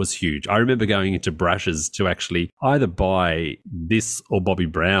 This was huge. I remember going into Brash's to actually either buy this or Bobby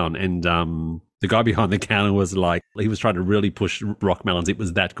Brown, and the guy behind the counter was like, he was trying to really push Rockmelons. It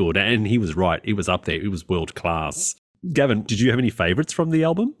was that good. And he was right. It was up there. It was world class. Gavin, did you have any favourites from the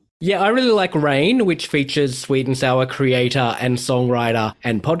album? Yeah, I really like Rain, which features Sweet and Sour creator and songwriter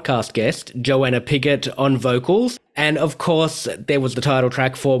and podcast guest Joanna Piggott on vocals. And of course, there was the title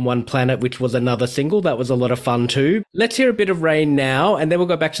track, Form 1 Planet, which was another single. That was a lot of fun too. Let's hear a bit of Rain now, and then we'll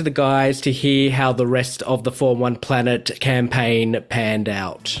go back to the guys to hear how the rest of the Form 1 Planet campaign panned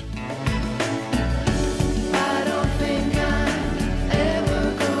out. I don't think I'm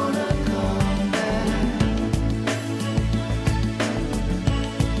ever gonna come back.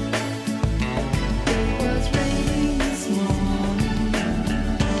 It was raining this morning.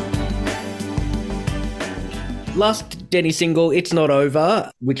 Last Denny single, It's Not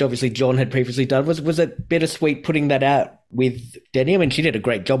Over, which obviously John had previously done. Was it bittersweet putting that out with Denny? I mean, she did a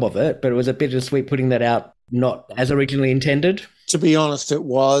great job of it, but it was a bittersweet putting that out not as originally intended? To be honest, it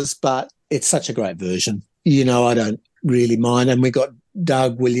was, but it's such a great version. You know, I don't really mind. And we got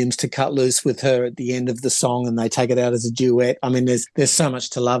Doug Williams to cut loose with her at the end of the song, and they take it out as a duet. I mean, there's so much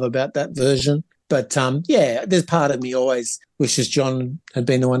to love about that version. But, yeah, there's part of me always wishes John had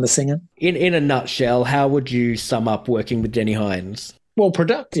been the one to sing it. In a nutshell, how would you sum up working with Denny Hines? Well,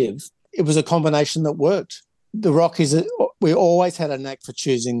 productive. It was a combination that worked. The Rockies, we always had a knack for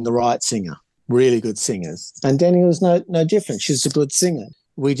choosing the right singer, really good singers. And Denny was no different. She's a good singer.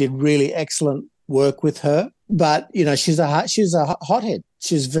 We did really excellent work with her. But, you know, she's a hothead.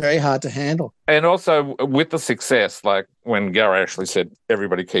 She's very hard to handle. And also with the success, like when Gary actually said,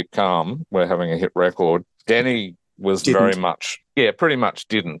 everybody keep calm, we're having a hit record, Denny was very much, pretty much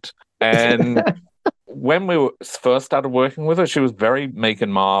didn't. And when we first started working with her, she was very meek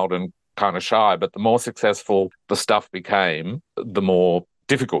and mild and kind of shy. But the more successful the stuff became, the more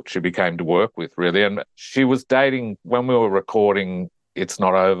difficult she became to work with, really. And she was dating, when we were recording It's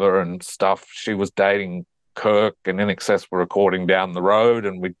Not Over and stuff, she was dating Kirk and INXS were recording down the road,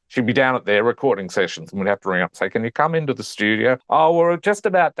 and she'd be down at their recording sessions, and we'd have to ring up and say, can you come into the studio? Oh, we're just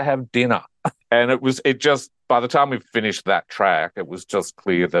about to have dinner. And by the time we finished that track, it was just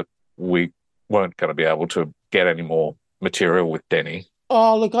clear that we weren't going to be able to get any more material with Denny.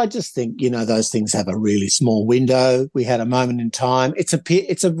 Oh, look, I just think, you know, those things have a really small window. We had a moment in time. It's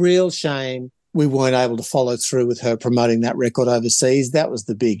a real shame we weren't able to follow through with her promoting that record overseas. That was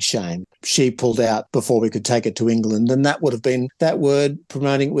the big shame. She pulled out before we could take it to England, and that word,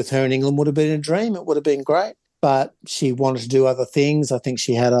 promoting it with her in England, would have been a dream. It would have been great. But she wanted to do other things. I think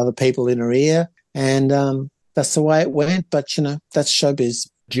she had other people in her ear, and that's the way it went. But, you know, that's showbiz.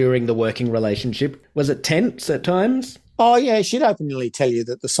 During the working relationship, was it tense at times? Oh, yeah, she'd openly tell you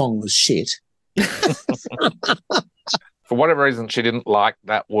that the song was shit. For whatever reason, she didn't like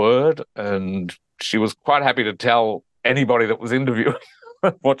that word, and she was quite happy to tell anybody that was interviewing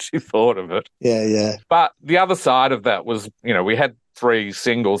what she thought of it. Yeah, yeah. But the other side of that was, you know, we had 3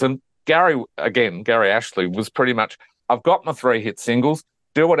 singles, and Gary Ashley was pretty much, I've got my 3 hit singles,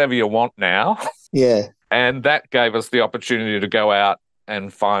 do whatever you want now. Yeah. And that gave us the opportunity to go out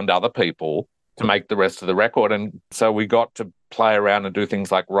and find other people to make the rest of the record. And so we got to play around and do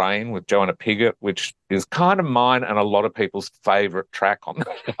things like Rain with Joanna Piggott, which is kind of mine and a lot of people's favourite track on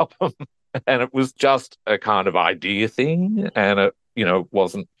the album. And it was just a kind of idea thing. And it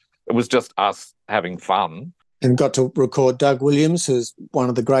was just us having fun. And got to record Doug Williams, who's one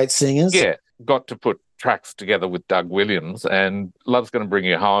of the great singers. Yeah, got to put tracks together with Doug Williams. And Love's Gonna Bring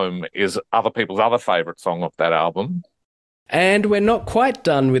You Home is other people's other favourite song off that album. And we're not quite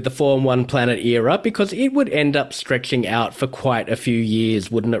done with the Form 1 Planet era, because it would end up stretching out for quite a few years,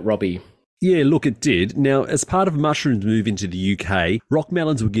 wouldn't it, Robbie? Yeah, look, it did. Now, as part of Mushroom's move into the UK,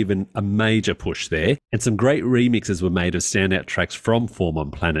 Rockmelons were given a major push there, and some great remixes were made of standout tracks from Form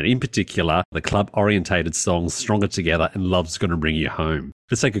 1 Planet, in particular, the club-orientated songs Stronger Together and Love's Gonna Bring You Home.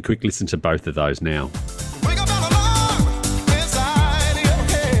 Let's take a quick listen to both of those now.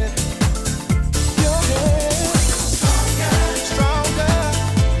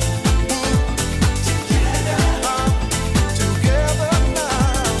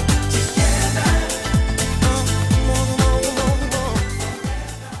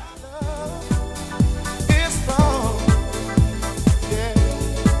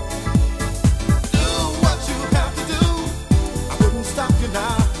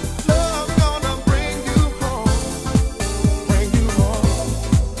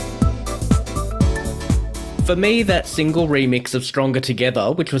 For me, that single remix of Stronger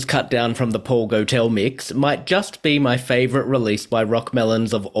Together, which was cut down from the Paul Gotel mix, might just be my favourite release by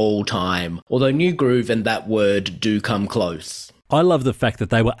Rockmelons of all time, although New Groove and That Word do come close. I love the fact that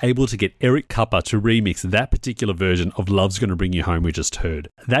they were able to get Eric Cupper to remix that particular version of Love's Gonna Bring You Home we just heard.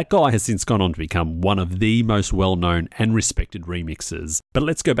 That guy has since gone on to become one of the most well-known and respected remixers. But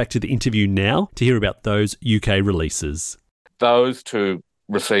let's go back to the interview now to hear about those UK releases. Those 2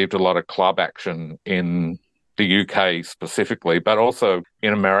 received a lot of club action in the UK specifically, but also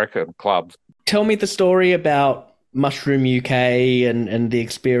in American clubs. Tell me the story about Mushroom UK and the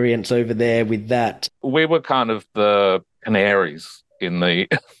experience over there with that. We were kind of the canaries in the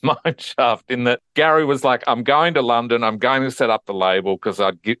mine shaft, in that Gary was like, I'm going to London, I'm going to set up the label, because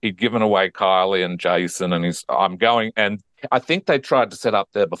he'd given away Kylie and Jason, and I'm going. And I think they tried to set up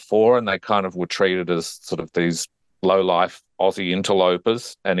there before, and they kind of were treated as sort of these low-life Aussie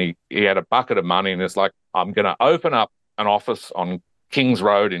interlopers. And he had a bucket of money, and it's like, I'm going to open up an office on King's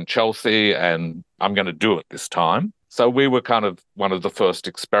Road in Chelsea, and I'm going to do it this time. So we were kind of one of the first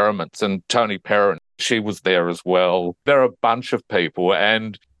experiments. And Tony Perrin, she was there as well. There are a bunch of people,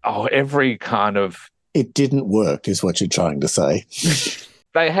 and every kind of... It didn't work, is what you're trying to say.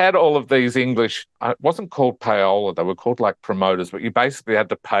 They had all of these English, it wasn't called payola, they were called like promoters, but you basically had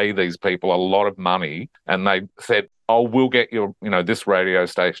to pay these people a lot of money, and they said, we'll get your, this radio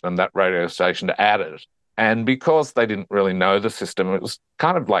station and that radio station to add it. And because they didn't really know the system, it was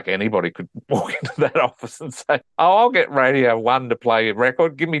kind of like anybody could walk into that office and say, I'll get Radio 1 to play your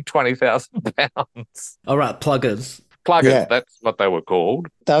record, give me £20,000. All right, pluggers. Pluggers, Yeah. That's what they were called.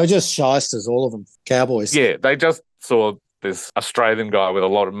 They were just shysters, all of them, cowboys. Yeah, they just saw this Australian guy with a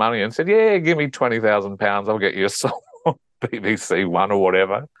lot of money and said, yeah, give me £20,000, I'll get you a song on BBC One or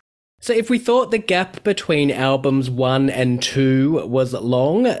whatever. So if we thought the gap between albums 1 and 2 was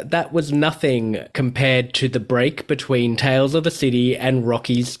long, that was nothing compared to the break between Tales of the City and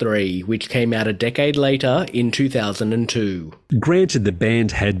Rockies 3, which came out a decade later in 2002. Granted, the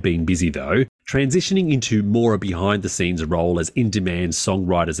band had been busy though, transitioning into more a behind-the-scenes role as in-demand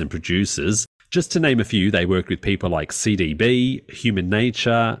songwriters and producers. Just to name a few, they worked with people like CDB, Human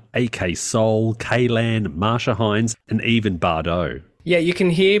Nature, AK Soul, K-Lan, Marsha Hines, and even Bardot. Yeah, you can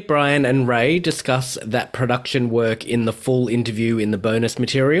hear Bryon and Ray discuss that production work in the full interview in the bonus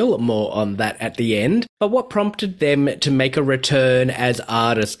material, more on that at the end. But what prompted them to make a return as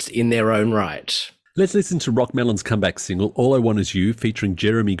artists in their own right? Let's listen to Rockmelons' comeback single, All I Want Is You, featuring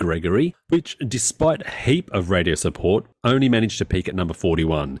Jeremy Gregory, which, despite a heap of radio support, only managed to peak at number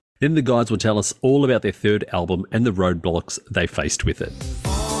 41. Then the guys will tell us all about their third album and the roadblocks they faced with it.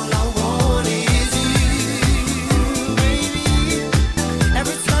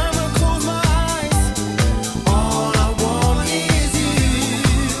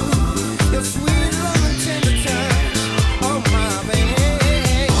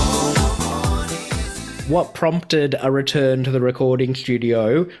 What prompted a return to the recording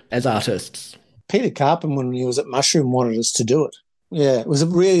studio as artists? Peter Carpen, when he was at Mushroom, wanted us to do it. Yeah, it was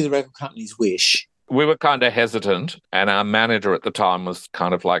really the record company's wish. We were kind of hesitant, and our manager at the time was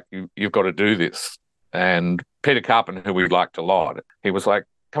kind of like, you've got to do this. And Peter Carpen, who we liked a lot, he was like,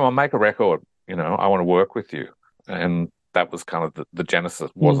 come on, make a record. I want to work with you. And that was kind of the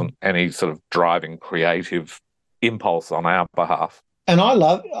genesis. Wasn't any sort of driving creative impulse on our behalf. And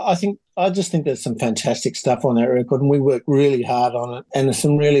I just think there's some fantastic stuff on that record, and we worked really hard on it, and there's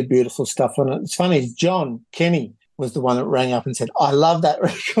some really beautiful stuff on it. It's funny, John Kenny was the one that rang up and said, I love that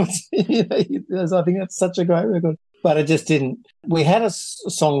record. I think that's such a great record. But it just didn't. We had a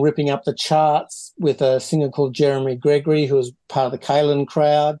song ripping up the charts with a singer called Jeremy Gregory, who was part of the K-Lan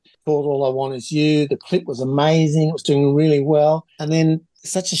crowd, called All I Want Is You. The clip was amazing. It was doing really well. And then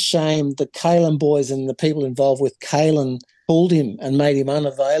such a shame, the K-Lan boys and the people involved with K-Lan pulled him and made him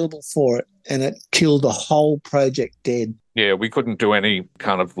unavailable for it, and it killed the whole project dead. Yeah, we couldn't do any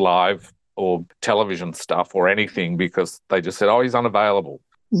kind of live or television stuff or anything because they just said, he's unavailable.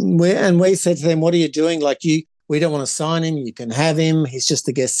 We said to them, what are you doing? We don't want to sign him. You can have him. He's just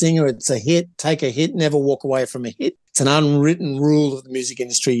a guest singer. It's a hit. Take a hit. Never walk away from a hit. It's an unwritten rule of the music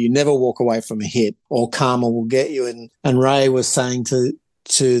industry. You never walk away from a hit, or karma will get you. And Ray was saying to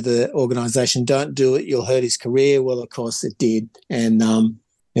the organisation, don't do it, you'll hurt his career. Well, of course it did, and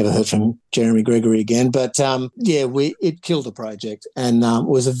never heard from Jeremy Gregory again. But it killed the project, and it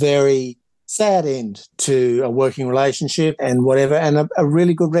was a very sad end to a working relationship and whatever, and a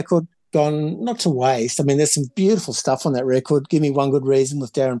really good record gone not to waste. I mean, there's some beautiful stuff on that record. Give Me One Good Reason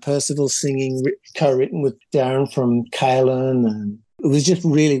with Darren Percival singing, co-written with Darren from K-Lan, and it was just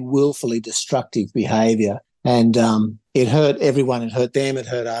really willfully destructive behaviour. And it hurt everyone. It hurt them. It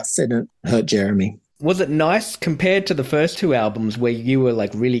hurt us. And it hurt Jeremy. Was it nice compared to the first two albums where you were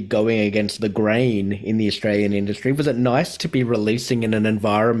really going against the grain in the Australian industry? Was it nice to be releasing in an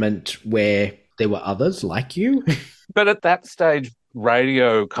environment where there were others like you? But at that stage,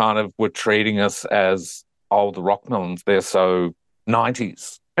 radio kind of were treating us as, the Rockmelons, they're so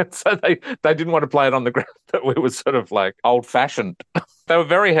 90s. And so they didn't want to play it on the ground that we were sort of old-fashioned. They were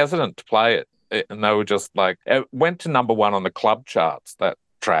very hesitant to play it. And they were just it went to number 1 on the club charts, that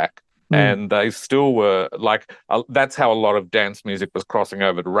track. And they still were like, that's how a lot of dance music was crossing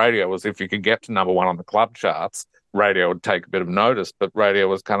over to radio, was if you could get to number one on the club charts, radio would take a bit of notice, but radio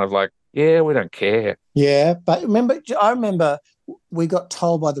was kind of like, yeah, we don't care. Yeah, but I remember we got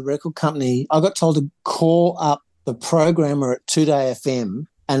told by the record company, I got told to call up the programmer at 2Day FM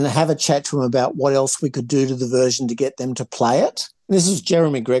and have a chat to him about what else we could do to the version to get them to play it. This is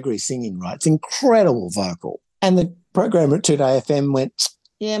Jeremy Gregory singing, right? It's incredible vocal. And the programmer at 2Day FM went,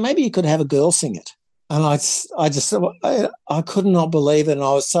 yeah, maybe you could have a girl sing it. And I could not believe it, and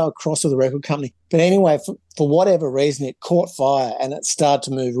I was so cross with the record company. But anyway, for whatever reason, it caught fire and it started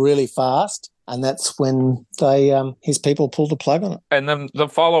to move really fast, and that's when his people pulled the plug on it. And then the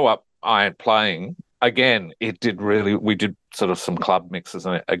follow-up, I Ain't Playing, again, we did sort of some club mixes,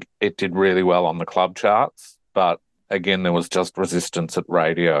 and it did really well on the club charts. But again, there was just resistance at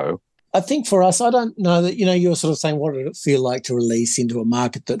radio. I think for us, I don't know that, you were sort of saying, what did it feel like to release into a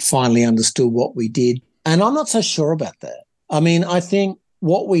market that finally understood what we did? And I'm not so sure about that. I mean, I think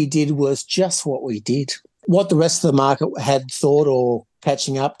what we did was just what we did. What the rest of the market had thought or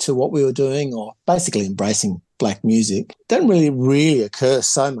catching up to what we were doing or basically embracing black music didn't really occur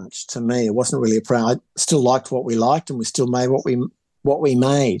so much to me. It wasn't really a problem. I still liked what we liked and we still made what we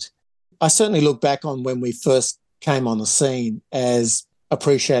made. I certainly look back on when we first came on the scene as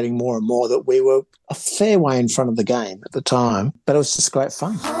appreciating more and more that we were a fair way in front of the game at the time, but it was just great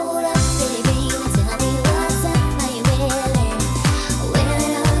fun. Hold up, baby, tell me what's up, are you willing?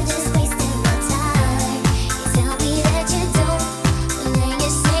 Willing or just wasting my time? You tell me that you don't, and then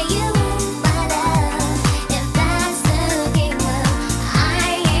you say you won't, my love. If that's the game, well,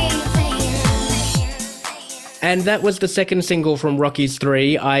 I ain't playing. And that was the second single from Rocky's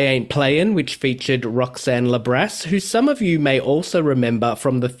 3, I Ain't Playin', which featured Roxanne Labras, who some of you may also remember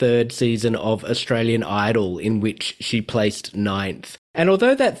from the third season of Australian Idol, in which she placed 9th. And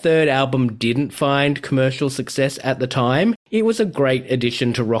although that third album didn't find commercial success at the time, it was a great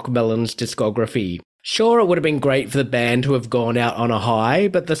addition to Rockmelons' discography. Sure, it would have been great for the band to have gone out on a high,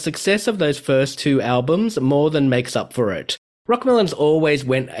 but the success of those first 2 albums more than makes up for it. Rockmelons always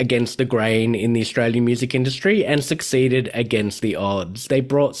went against the grain in the Australian music industry and succeeded against the odds. They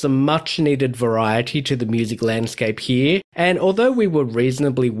brought some much-needed variety to the music landscape here, and although we were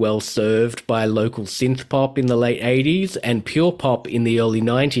reasonably well served by local synth pop in the late 80s and pure pop in the early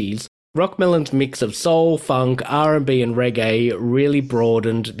 90s, Rockmelons' mix of soul, funk, R&B and reggae really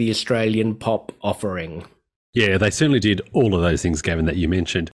broadened the Australian pop offering. Yeah, they certainly did all of those things, Gavin, that you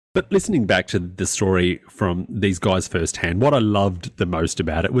mentioned. But listening back to the story from these guys firsthand, what I loved the most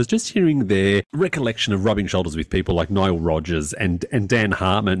about it was just hearing their recollection of rubbing shoulders with people like Nile Rodgers and Dan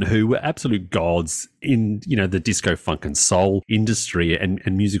Hartman, who were absolute gods in, the disco, funk and soul industry and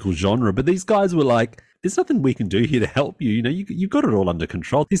musical genre. But these guys were like, there's nothing we can do here to help you. You've got it all under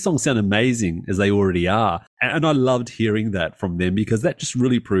control. These songs sound amazing as they already are. And I loved hearing that from them because that just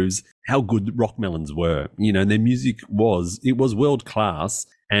really proves how good Rockmelons were. And their music was world class.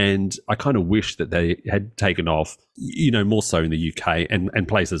 And I kind of wish that they had taken off, more so in the UK and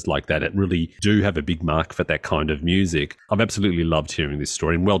places like that. It really do have a big mark for that kind of music. I've absolutely loved hearing this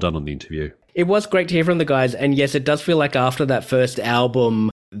story, and well done on the interview. It was great to hear from the guys, and yes, it does feel like after that first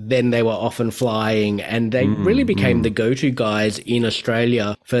album, then they were off and flying, and they really became the go-to guys in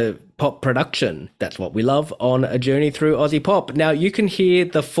Australia for pop production. That's what we love on A Journey Through Aussie Pop. Now, you can hear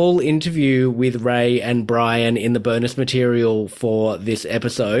the full interview with Ray and Bryon in the bonus material for this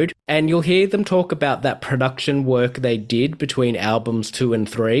episode, and you'll hear them talk about that production work they did between albums 2 and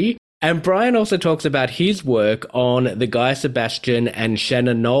 3. And Bryon also talks about his work on the Guy Sebastian and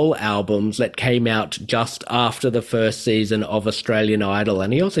Shannon Knoll albums that came out just after the first season of Australian Idol.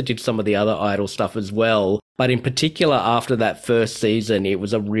 And he also did some of the other Idol stuff as well. But in particular, after that first season, it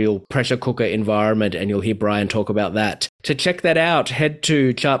was a real pressure cooker environment, and you'll hear Bryon talk about that. To check that out, head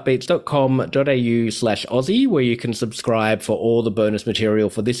to chartbeats.com.au/Aussie, where you can subscribe for all the bonus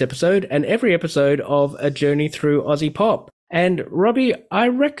material for this episode and every episode of A Journey Through Aussie Pop. And Robbie, I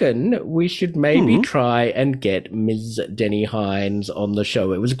reckon we should maybe try and get Ms. Denny Hines on the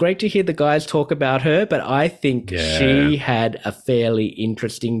show. It was great to hear the guys talk about her, but I think she had a fairly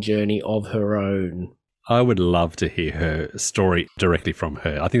interesting journey of her own. I would love to hear her story directly from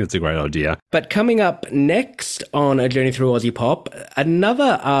her. I think that's a great idea. But coming up next on A Journey Through Aussie Pop,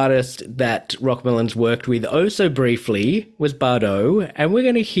 another artist that Rockmelons worked with oh so briefly was Bardot, and we're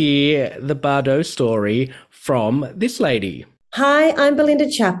going to hear the Bardot story from this lady. Hi, I'm Belinda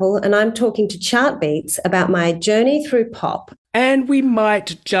Chappell, and I'm talking to Chartbeats about my journey through pop. And we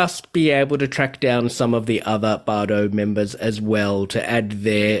might just be able to track down some of the other Bardo members as well to add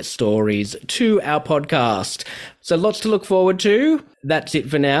their stories to our podcast. So lots to look forward to. That's it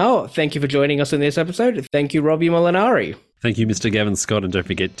for now. Thank you for joining us in this episode. Thank you, Robbie Molinari. Thank you, Mr. Gavin Scott, and don't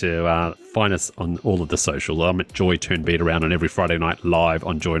forget to find us on all of the social. I'm at Joy Turn Beat Around on every Friday night live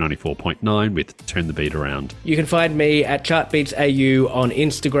on Joy 94.9 with Turn the Beat Around. You can find me at ChartbeatsAU on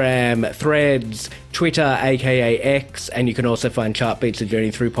Instagram, Threads, Twitter, aka X, and you can also find Chartbeats: A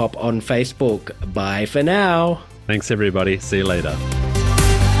Journey Through Pop on Facebook. Bye for now. Thanks, everybody. See you later.